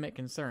legitimate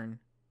concern.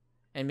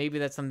 And maybe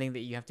that's something that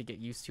you have to get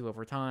used to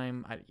over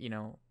time.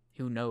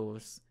 Who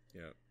knows?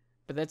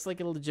 But that's like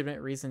a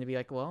legitimate reason to be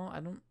like, well, I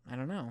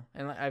don't know.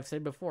 And like I've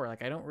said before,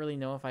 like I don't really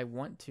know if I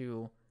want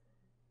to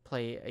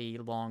play a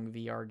long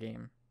VR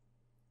game.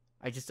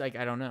 I just like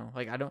I don't know.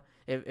 Like I don't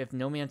if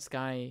No Man's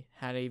Sky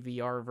had a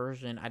VR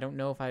version, I don't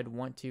know if I'd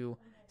want to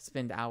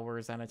spend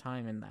hours at a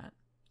time in that.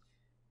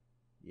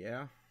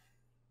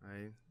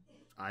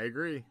 I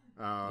agree.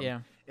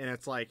 And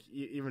it's like,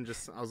 even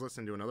just, I was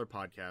listening to another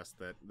podcast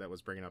that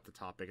was bringing up the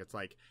topic. It's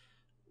like,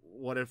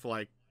 what if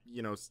like,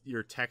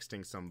 you're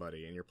texting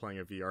somebody and you're playing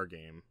a VR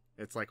game?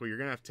 It's like, well, you're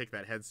going to have to take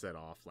that headset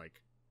off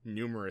like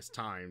numerous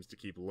times to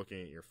keep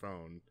looking at your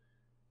phone,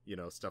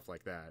 stuff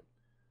like that.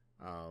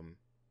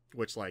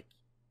 Which like,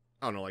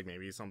 I don't know, like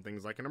maybe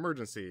something's like an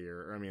emergency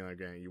or I mean,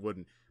 again, you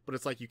wouldn't, but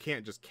it's like, you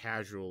can't just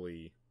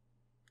casually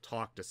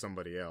talk to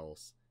somebody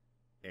else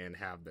and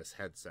have this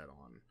headset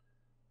on.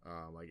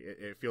 Like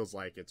it feels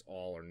like it's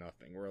all or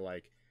nothing. We're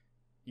like,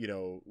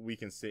 we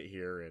can sit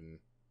here and,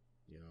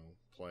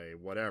 play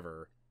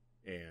whatever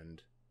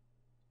and,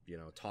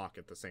 talk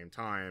at the same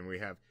time. We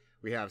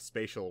have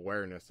spatial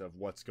awareness of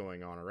what's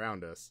going on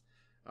around us.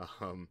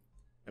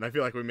 And I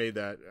feel like we made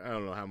that, I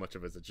don't know how much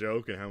of it's a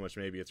joke and how much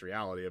maybe it's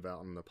reality about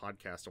on the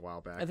podcast a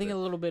while back. I think a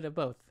little bit of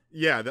both.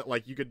 Yeah, that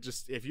like you could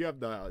just, if you have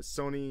the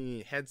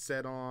Sony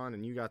headset on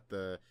and you got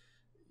the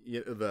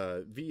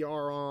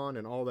VR on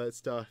and all that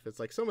stuff, it's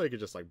like somebody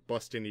could just like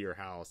bust into your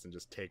house and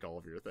just take all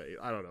of your things.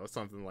 I don't know,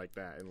 something like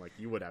that, and like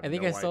you would have. I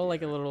think no I saw idea.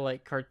 like a little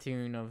like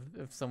cartoon of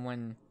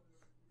someone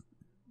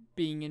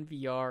being in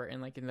VR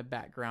and like in the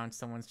background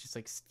someone's just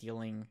like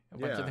stealing a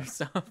bunch of their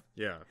stuff.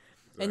 Yeah,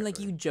 exactly. And like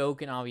you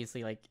joke, and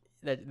obviously like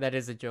that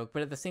is a joke,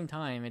 but at the same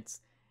time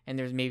it's, and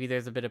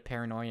there's a bit of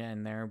paranoia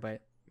in there, but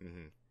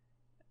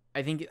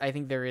I think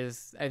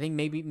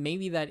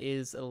maybe that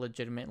is a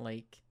legitimate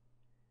like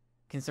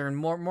concern,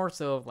 more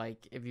so of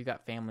like if you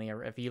got family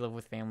or if you live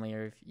with family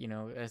or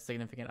if a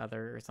significant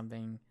other or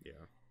something,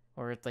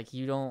 or it's like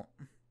video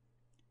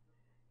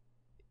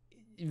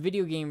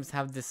games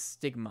have this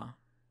stigma,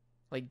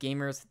 like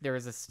gamers, there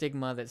is a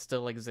stigma that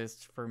still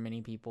exists for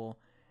many people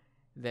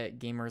that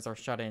gamers are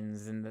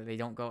shut-ins and that they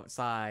don't go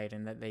outside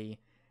and that they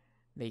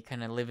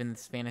kind of live in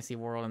this fantasy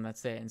world and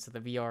that's it. And so the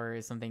VR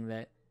is something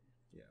that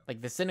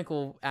like the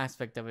cynical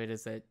aspect of it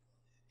is that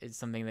it's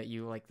something that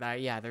you like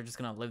that they're just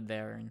gonna live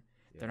there and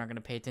they're not going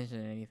to pay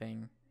attention to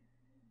anything.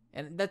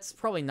 And that's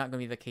probably not going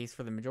to be the case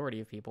for the majority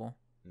of people.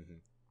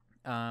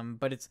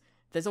 But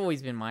that's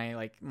always been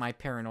my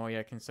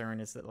paranoia concern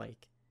is that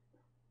like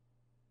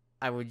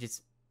I would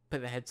just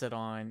put the headset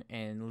on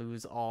and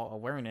lose all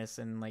awareness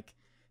and like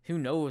who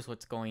knows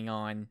what's going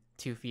on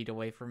 2 feet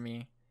away from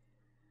me.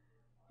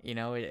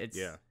 It's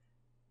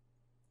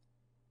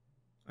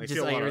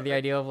just like, or the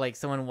idea of like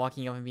someone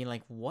walking up and being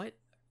like, what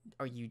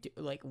are you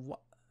like,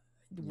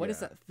 what is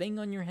that thing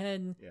on your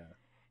head?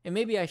 And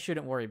maybe I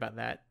shouldn't worry about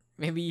that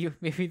maybe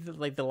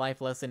the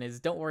life lesson is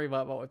don't worry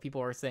about what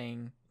people are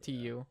saying to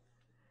you.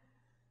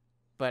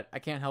 But I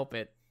can't help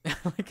it.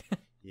 Like,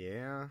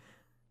 yeah.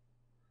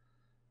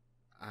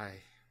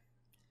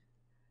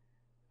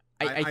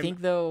 I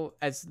think though,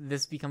 as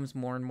this becomes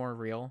more and more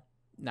real,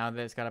 now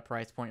that it's got a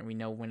price point and we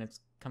know when it's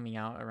coming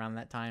out around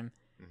that time,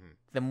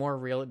 the more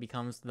real it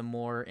becomes, the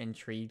more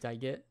intrigued I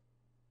get.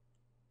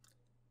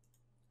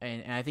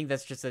 And I think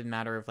that's just a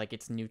matter of like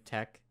it's new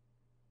tech,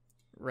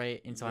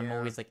 right? And so I'm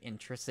always like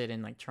interested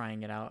in like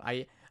trying it out.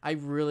 I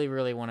really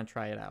really want to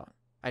try it out.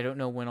 I don't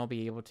know when I'll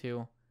be able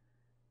to.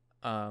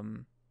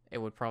 It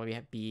would probably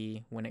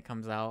be when it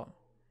comes out.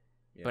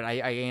 Yeah. But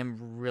I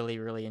am really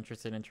really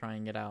interested in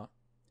trying it out.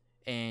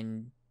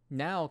 And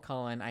now,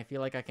 Collin, I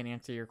feel like I can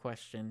answer your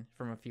question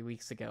from a few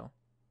weeks ago.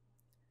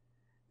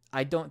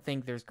 I don't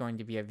think there's going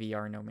to be a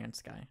VR No Man's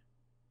Sky.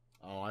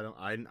 Oh, I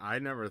don't. I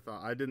never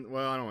thought. I didn't.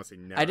 Well, I don't want to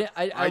say never.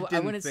 I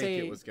didn't wouldn't think say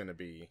it was gonna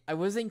be. I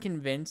wasn't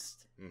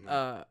convinced.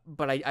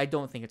 But I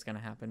don't think it's gonna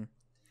happen.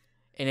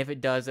 And if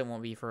it does, it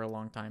won't be for a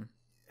long time.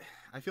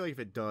 I feel like if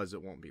it does,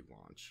 it won't be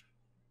launch.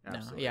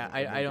 Absolutely. No, yeah,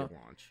 I don't.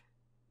 Launch.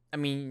 I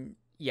mean,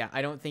 yeah,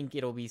 I don't think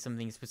it'll be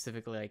something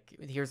specifically like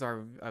here's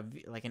our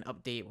like an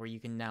update where you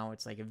can now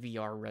it's like a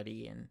VR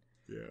ready, and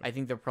I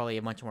think they're probably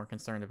much more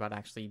concerned about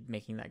actually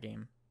making that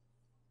game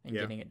and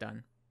getting it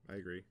done. I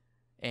agree.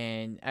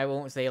 And I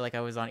won't say like I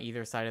was on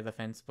either side of the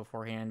fence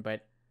beforehand,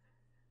 but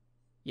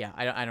yeah,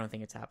 I don't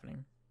think it's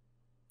happening.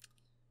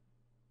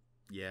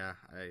 Yeah,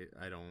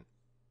 I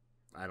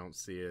don't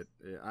see it.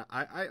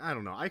 I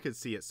don't know. I could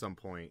see at some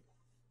point,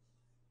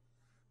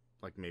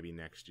 like maybe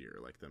next year,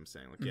 like them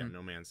saying like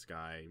No Man's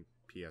Sky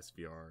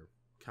PSVR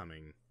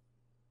coming,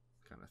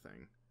 kind of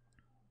thing.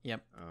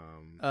 Yep.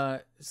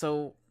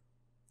 So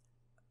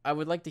I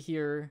would like to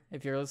hear,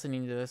 if you're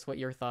listening to this, what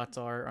your thoughts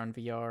are on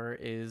VR.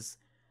 Is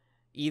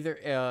either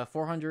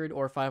 $400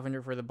 or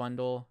 $500 for the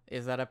bundle?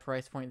 Is that a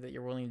price point that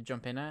you're willing to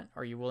jump in at?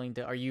 Are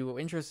you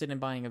interested in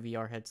buying a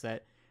VR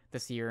headset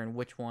this year, and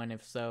which one,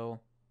 if so,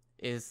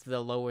 is the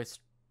lowest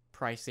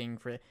pricing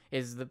for?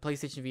 Is the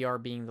PlayStation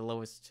VR being the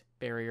lowest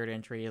barrier to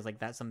entry? Is like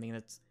that something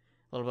that's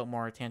a little bit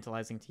more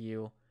tantalizing to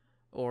you,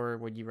 or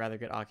would you rather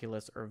get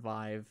Oculus or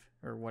Vive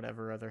or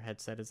whatever other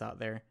headset is out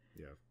there?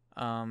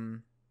 Yeah.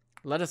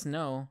 Let us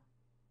know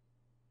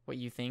what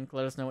you think.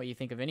 Let us know what you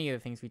think of any of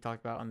the things we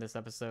talked about on this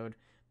episode.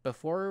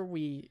 Before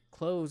we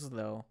close,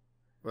 though,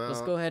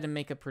 let's go ahead and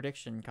make a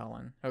prediction,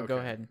 Collin. Oh, okay. Go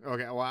ahead.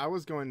 Okay. Well, I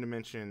was going to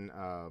mention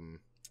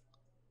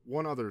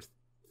one other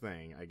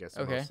thing, I guess,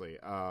 mostly.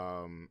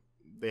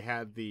 They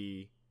had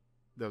the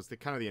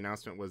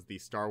announcement was the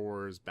Star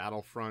Wars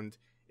Battlefront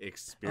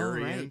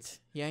experience.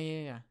 Oh, right.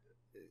 Yeah.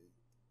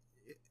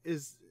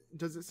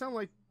 Does it sound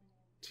like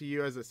to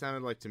you as it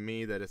sounded like to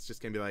me that it's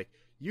just gonna be like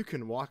you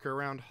can walk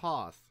around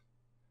Hoth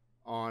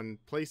on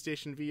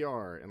PlayStation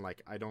VR, and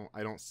like I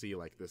don't see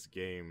like this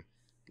game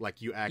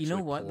like you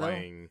actually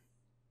playing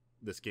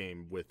this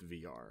game with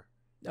VR.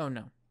 Oh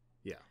no.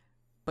 Yeah.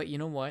 But you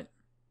know what?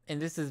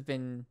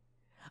 And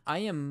I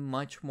am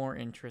much more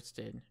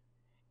interested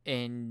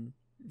in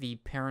the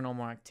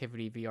Paranormal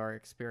Activity VR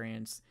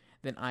experience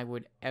than I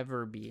would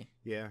ever be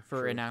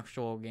for an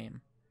actual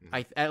game.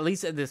 At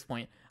least at this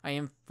point, I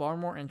am far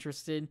more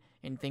interested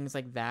in things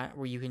like that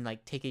where you can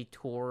like take a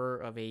tour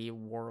of a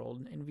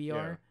world in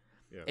VR.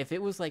 Yeah. If it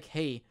was like,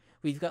 hey,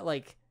 we've got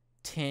like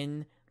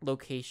 10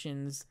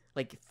 locations,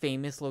 like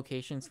famous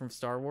locations from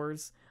Star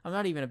Wars. I'm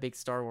not even a big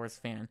Star Wars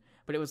fan,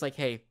 but it was like,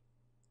 hey,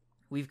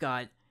 we've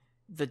got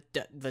the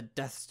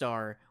Death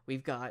Star,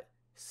 we've got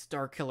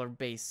Starkiller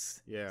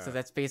Base. Yeah. So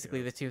that's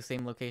basically the two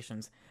same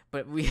locations.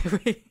 But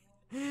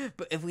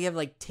but if we have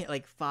like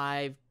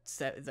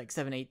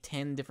 7, 8,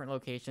 10 different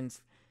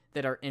locations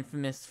that are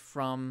infamous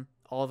from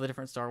all the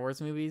different Star Wars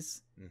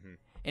movies,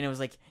 and it was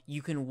like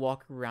you can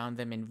walk around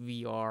them in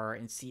VR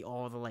and see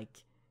all the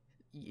like,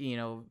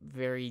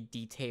 very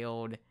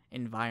detailed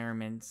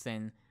environments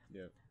and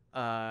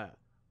or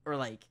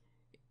like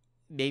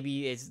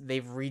maybe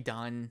they've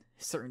redone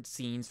certain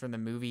scenes from the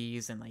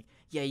movies and like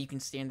you can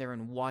stand there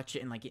and watch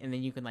it and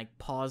then you can like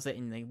pause it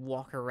and like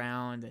walk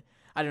around.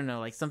 I don't know,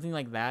 like something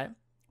like that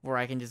where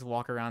I can just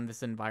walk around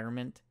this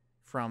environment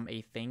from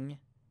a thing.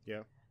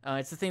 Yeah.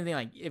 It's the same thing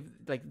like if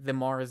like the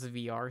Mars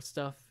VR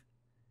stuff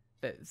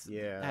that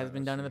has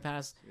been done in the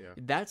past. Yeah.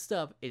 That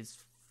stuff is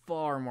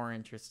far more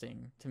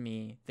interesting to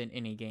me than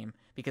any game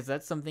because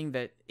that's something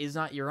that is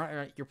not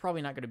you're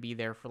probably not going to be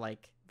there for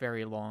like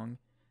very long.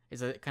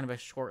 It's a kind of a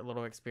short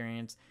little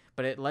experience,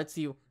 but it lets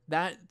you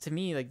that to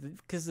me like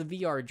because the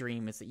VR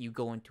dream is that you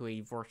go into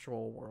a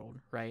virtual world,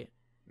 right?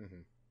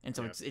 And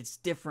so it's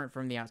different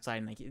from the outside,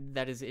 and like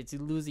it's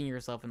losing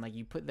yourself, and like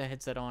you put the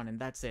headset on, and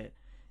that's it.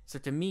 So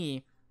to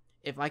me,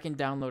 if I can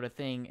download a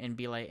thing and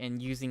be like,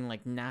 and using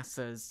like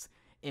NASA's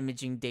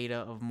imaging data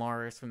of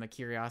Mars from the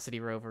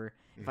Curiosity rover,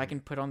 if I can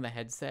put on the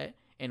headset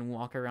and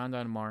walk around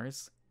on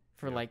Mars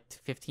for like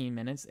 15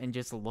 minutes and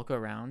just look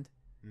around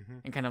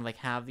and kind of like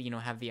have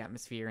the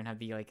atmosphere and have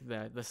the like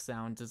the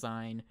sound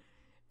design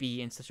be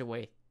in such a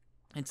way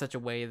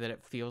that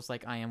it feels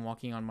like I am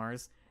walking on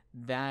Mars,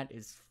 that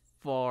is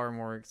far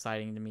more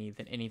exciting to me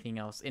than anything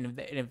else. And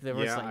if there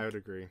was I would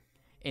agree.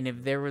 And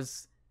if there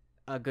was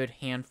a good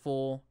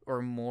handful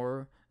or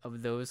more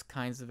of those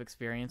kinds of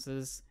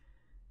experiences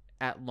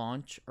at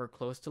launch or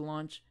close to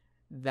launch,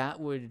 that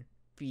would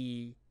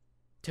be,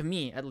 to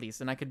me at least,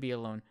 and I could be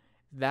alone,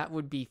 that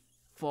would be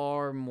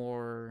far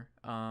more,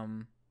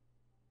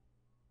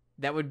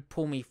 that would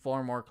pull me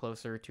far more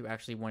closer to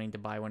actually wanting to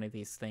buy one of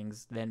these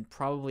things than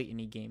probably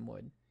any game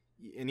would.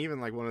 And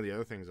even like one of the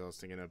other things I was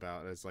thinking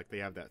about is like they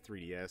have that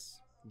 3DS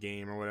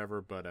game or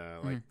whatever, but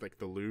like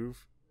the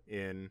Louvre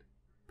in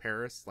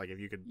Paris, like if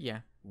you could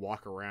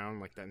walk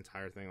around like that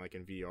entire thing like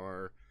in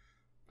VR,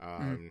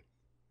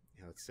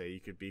 let's say you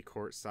could be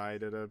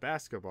courtside at a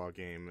basketball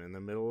game in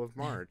the middle of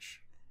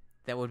March.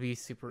 That would be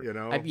super. You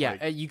know,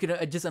 you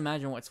could just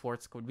imagine what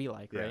sports would be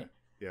like, right?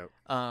 Yeah.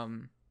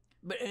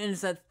 But and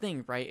it's that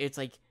thing, right? It's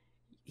like,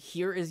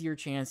 here is your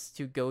chance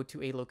to go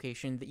to a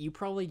location that you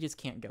probably just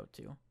can't go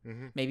to.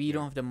 Maybe you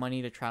don't have the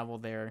money to travel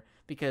there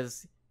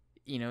because,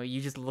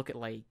 you just look at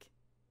like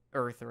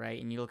Earth,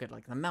 right? And you look at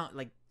like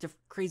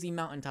crazy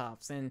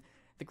mountaintops and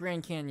the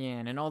Grand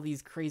Canyon and all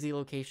these crazy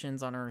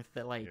locations on Earth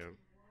that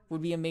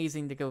would be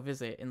amazing to go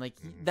visit. And like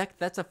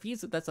that's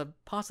a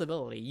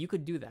possibility. You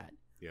could do that.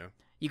 Yeah.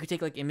 You could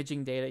take like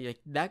imaging data like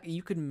that.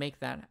 You could make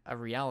that a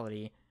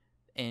reality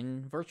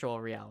in virtual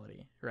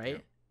reality,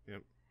 right?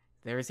 Yep.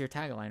 There's your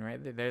tagline,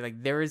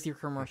 right? There is your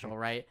commercial,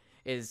 right?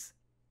 It's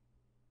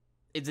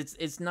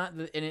not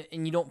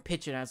and you don't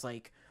pitch it as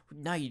like,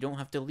 now you don't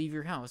have to leave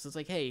your house. It's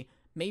like, hey,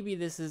 maybe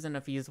this isn't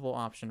a feasible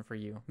option for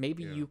you.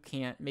 Maybe you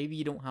can't. Maybe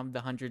you don't have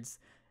the hundreds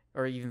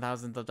or even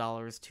thousands of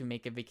dollars to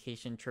make a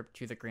vacation trip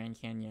to the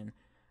Grand Canyon,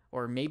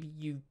 or maybe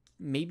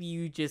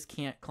you just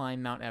can't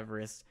climb Mount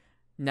Everest.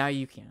 Now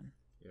you can.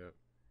 Yep.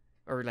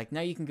 Or like now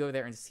you can go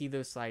there and see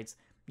those sites.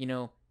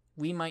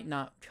 We might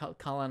not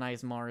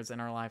colonize Mars in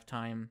our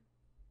lifetime,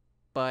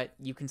 but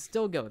you can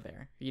still go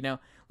there.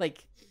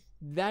 Like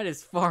that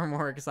is far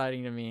more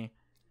exciting to me.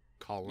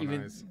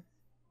 Colonize.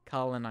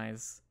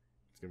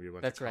 It's gonna be a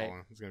bunch. That's of right.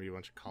 It's gonna be a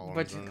bunch of Collins.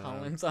 Bunch of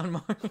Collins on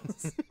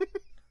Mars.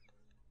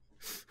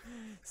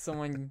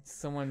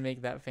 Someone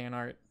make that fan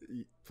art,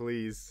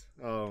 please.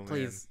 Oh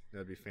please.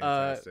 Man, that'd be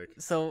fantastic.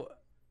 So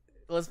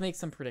let's make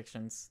some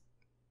predictions.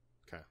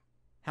 Okay.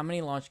 How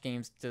many launch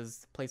games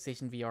does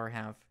PlayStation VR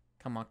have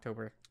come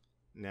October?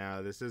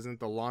 Now, this isn't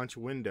the launch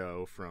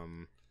window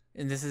from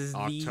and this is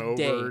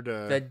October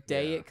the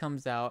day it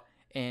comes out,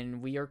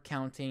 and we are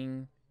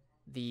counting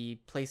the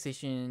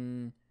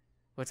PlayStation,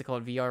 what's it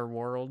called, VR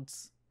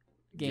Worlds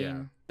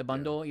game, the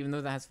bundle. Even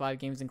though that has 5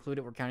 games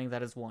included, we're counting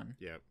that as one.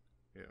 Yep.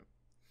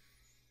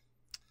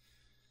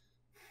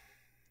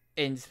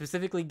 And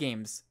specifically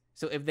games.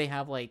 So if they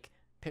have like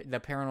the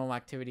Paranormal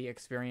Activity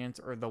experience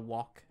or the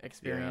Walk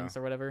experience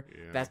or whatever,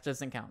 that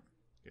doesn't count.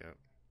 Yeah.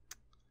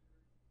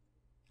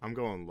 I'm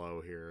going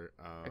low here.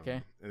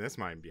 Okay. And this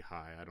might be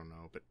high. I don't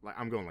know, but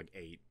I'm going like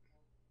 8.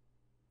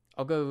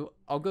 I'll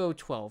go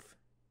 12.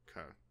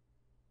 Okay.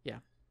 Yeah.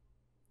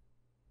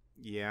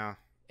 Yeah.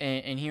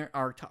 And here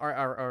our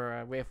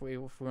if we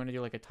want to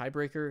do like a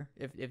tiebreaker,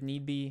 if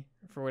need be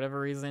for whatever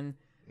reason,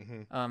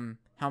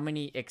 how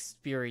many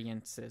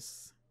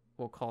experiences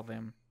we'll call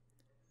them?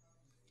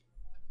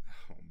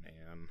 Oh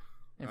man.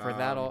 And for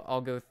that,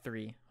 I'll go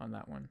 3 on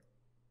that one.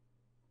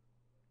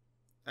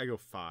 I go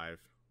 5.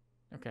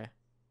 Okay.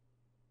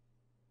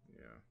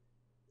 Yeah.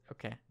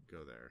 Okay.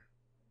 Go there.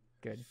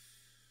 Good.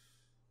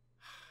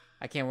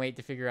 I can't wait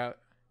to figure out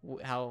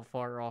how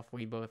far off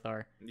we both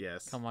are.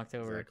 Yes. Come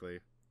October. Exactly.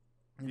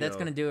 That's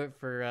going to do it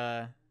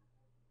for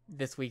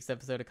this week's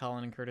episode of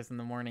Collin and Curtis in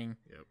the Morning.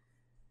 Yep.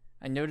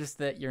 I noticed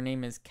that your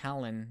name is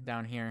Collin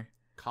down here.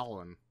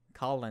 Collin.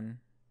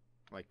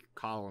 Like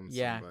calling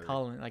yeah, somebody.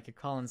 Collin, like you're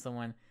calling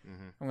someone.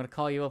 I'm going to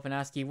call you up and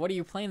ask you, what are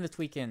you playing this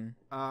weekend?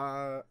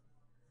 Well,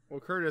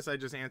 Curtis, I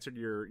just answered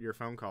your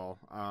phone call.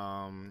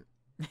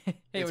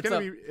 Hey, what's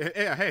up?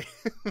 Hey,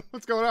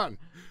 what's going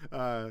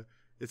on?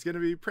 It's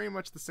gonna be pretty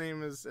much the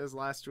same as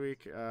last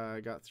week. I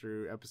got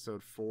through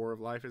episode 4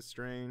 of Life is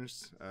Strange.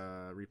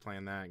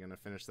 Replaying that, gonna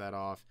finish that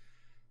off.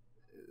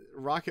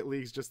 Rocket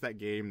League's just that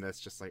game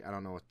that's just like, I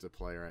don't know what to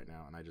play right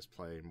now, and I just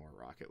play more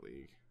Rocket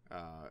League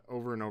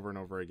over and over and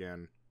over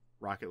again.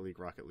 Rocket League,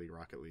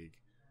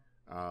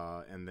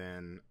 and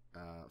then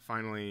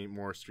finally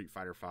more Street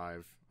Fighter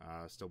 5.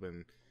 Still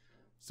been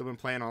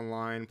playing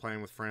online,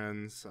 playing with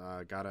friends.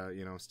 Gotta,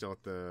 still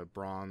at the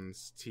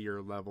bronze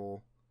tier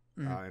level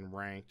and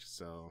ranked,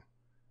 so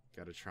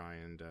gotta try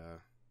and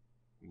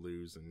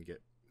lose and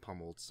get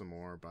pummeled some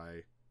more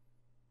by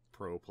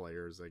pro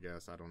players, I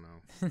guess. I don't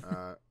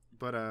know.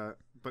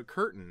 But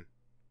Curtin.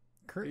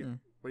 What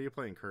are you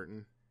playing,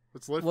 Curtin?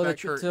 Let's lift that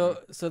curtain.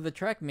 So the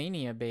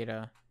Trackmania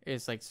beta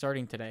is like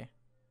starting today.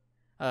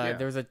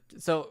 There was a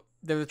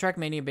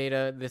Trackmania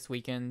beta this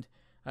weekend.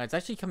 It's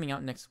actually coming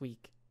out next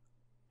week,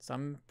 so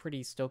I'm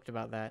pretty stoked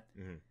about that.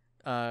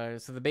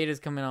 So the beta is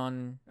coming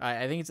on.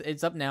 I think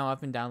it's up now.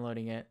 I've been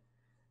downloading it.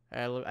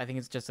 I think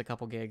it's just a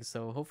couple gigs,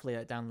 so hopefully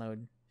that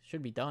download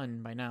should be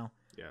done by now.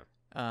 Yeah.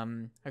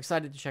 I'm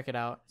excited to check it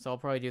out, so I'll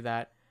probably do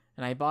that.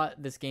 And I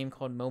bought this game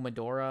called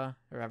Momodora,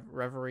 or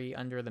Reverie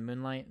Under the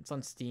Moonlight. It's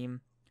on Steam.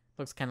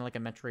 Looks kind of like a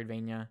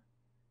Metroidvania.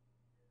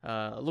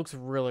 It looks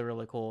really,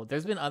 really cool.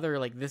 There's been other,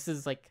 like, this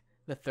is like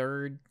the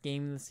third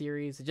game in the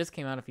series. It just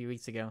came out a few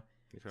weeks ago.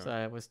 Okay. So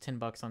it was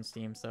 $10 on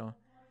Steam, so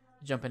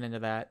jumping into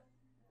that.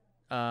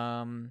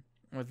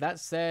 With that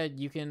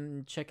said, you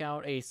can check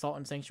out a Salt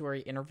and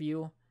Sanctuary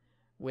interview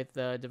with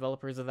the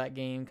developers of that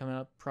game coming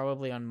up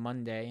probably on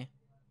Monday.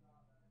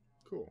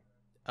 Cool.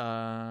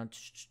 Some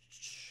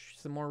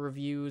more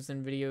reviews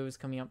and videos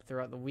coming up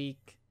throughout the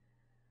week.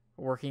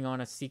 Working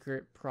on a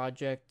secret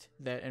project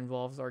that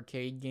involves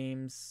arcade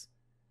games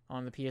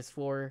on the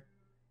PS4.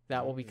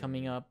 That will be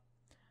coming up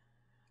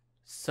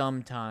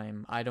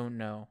sometime. I don't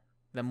know.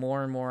 The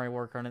more and more I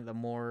work on it, the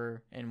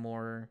more and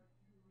more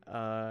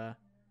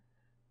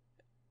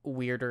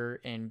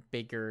weirder and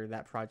bigger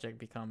that project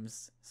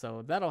becomes.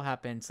 So that'll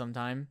happen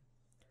sometime.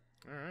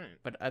 All right.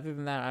 But other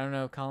than that, I don't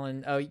know,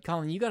 Colin. Oh,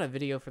 Colin, you got a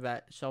video for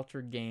that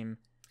Sheltered game.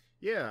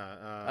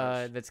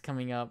 Yeah. That's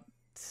coming up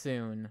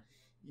soon.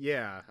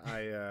 Yeah.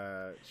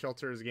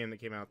 Shelter is a game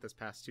that came out this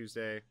past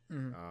Tuesday.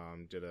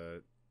 Mm-hmm. Did a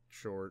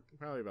short,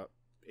 probably about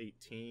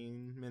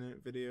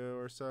 18-minute video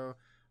or so.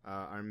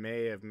 I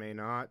may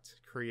not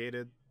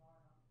created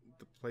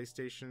the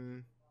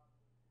PlayStation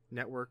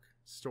Network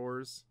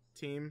Stores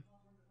team.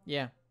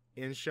 Yeah.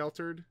 In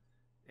Sheltered,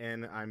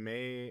 and I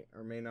may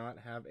or may not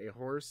have a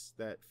horse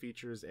that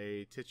features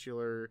a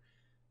titular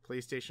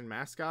PlayStation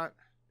mascot.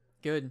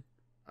 Good.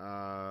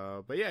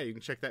 But yeah, you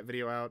can check that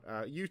video out.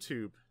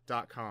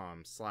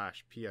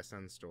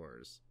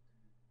 YouTube.com/PSNstores.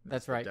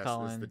 That's right,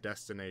 Colin. That's the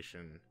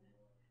destination.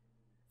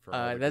 For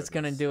all the that's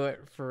goodness. gonna do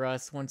it for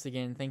us once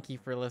again. Thank you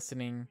for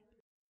listening,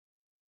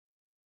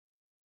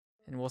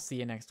 and we'll see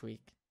you next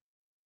week.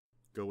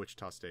 Go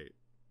Wichita State.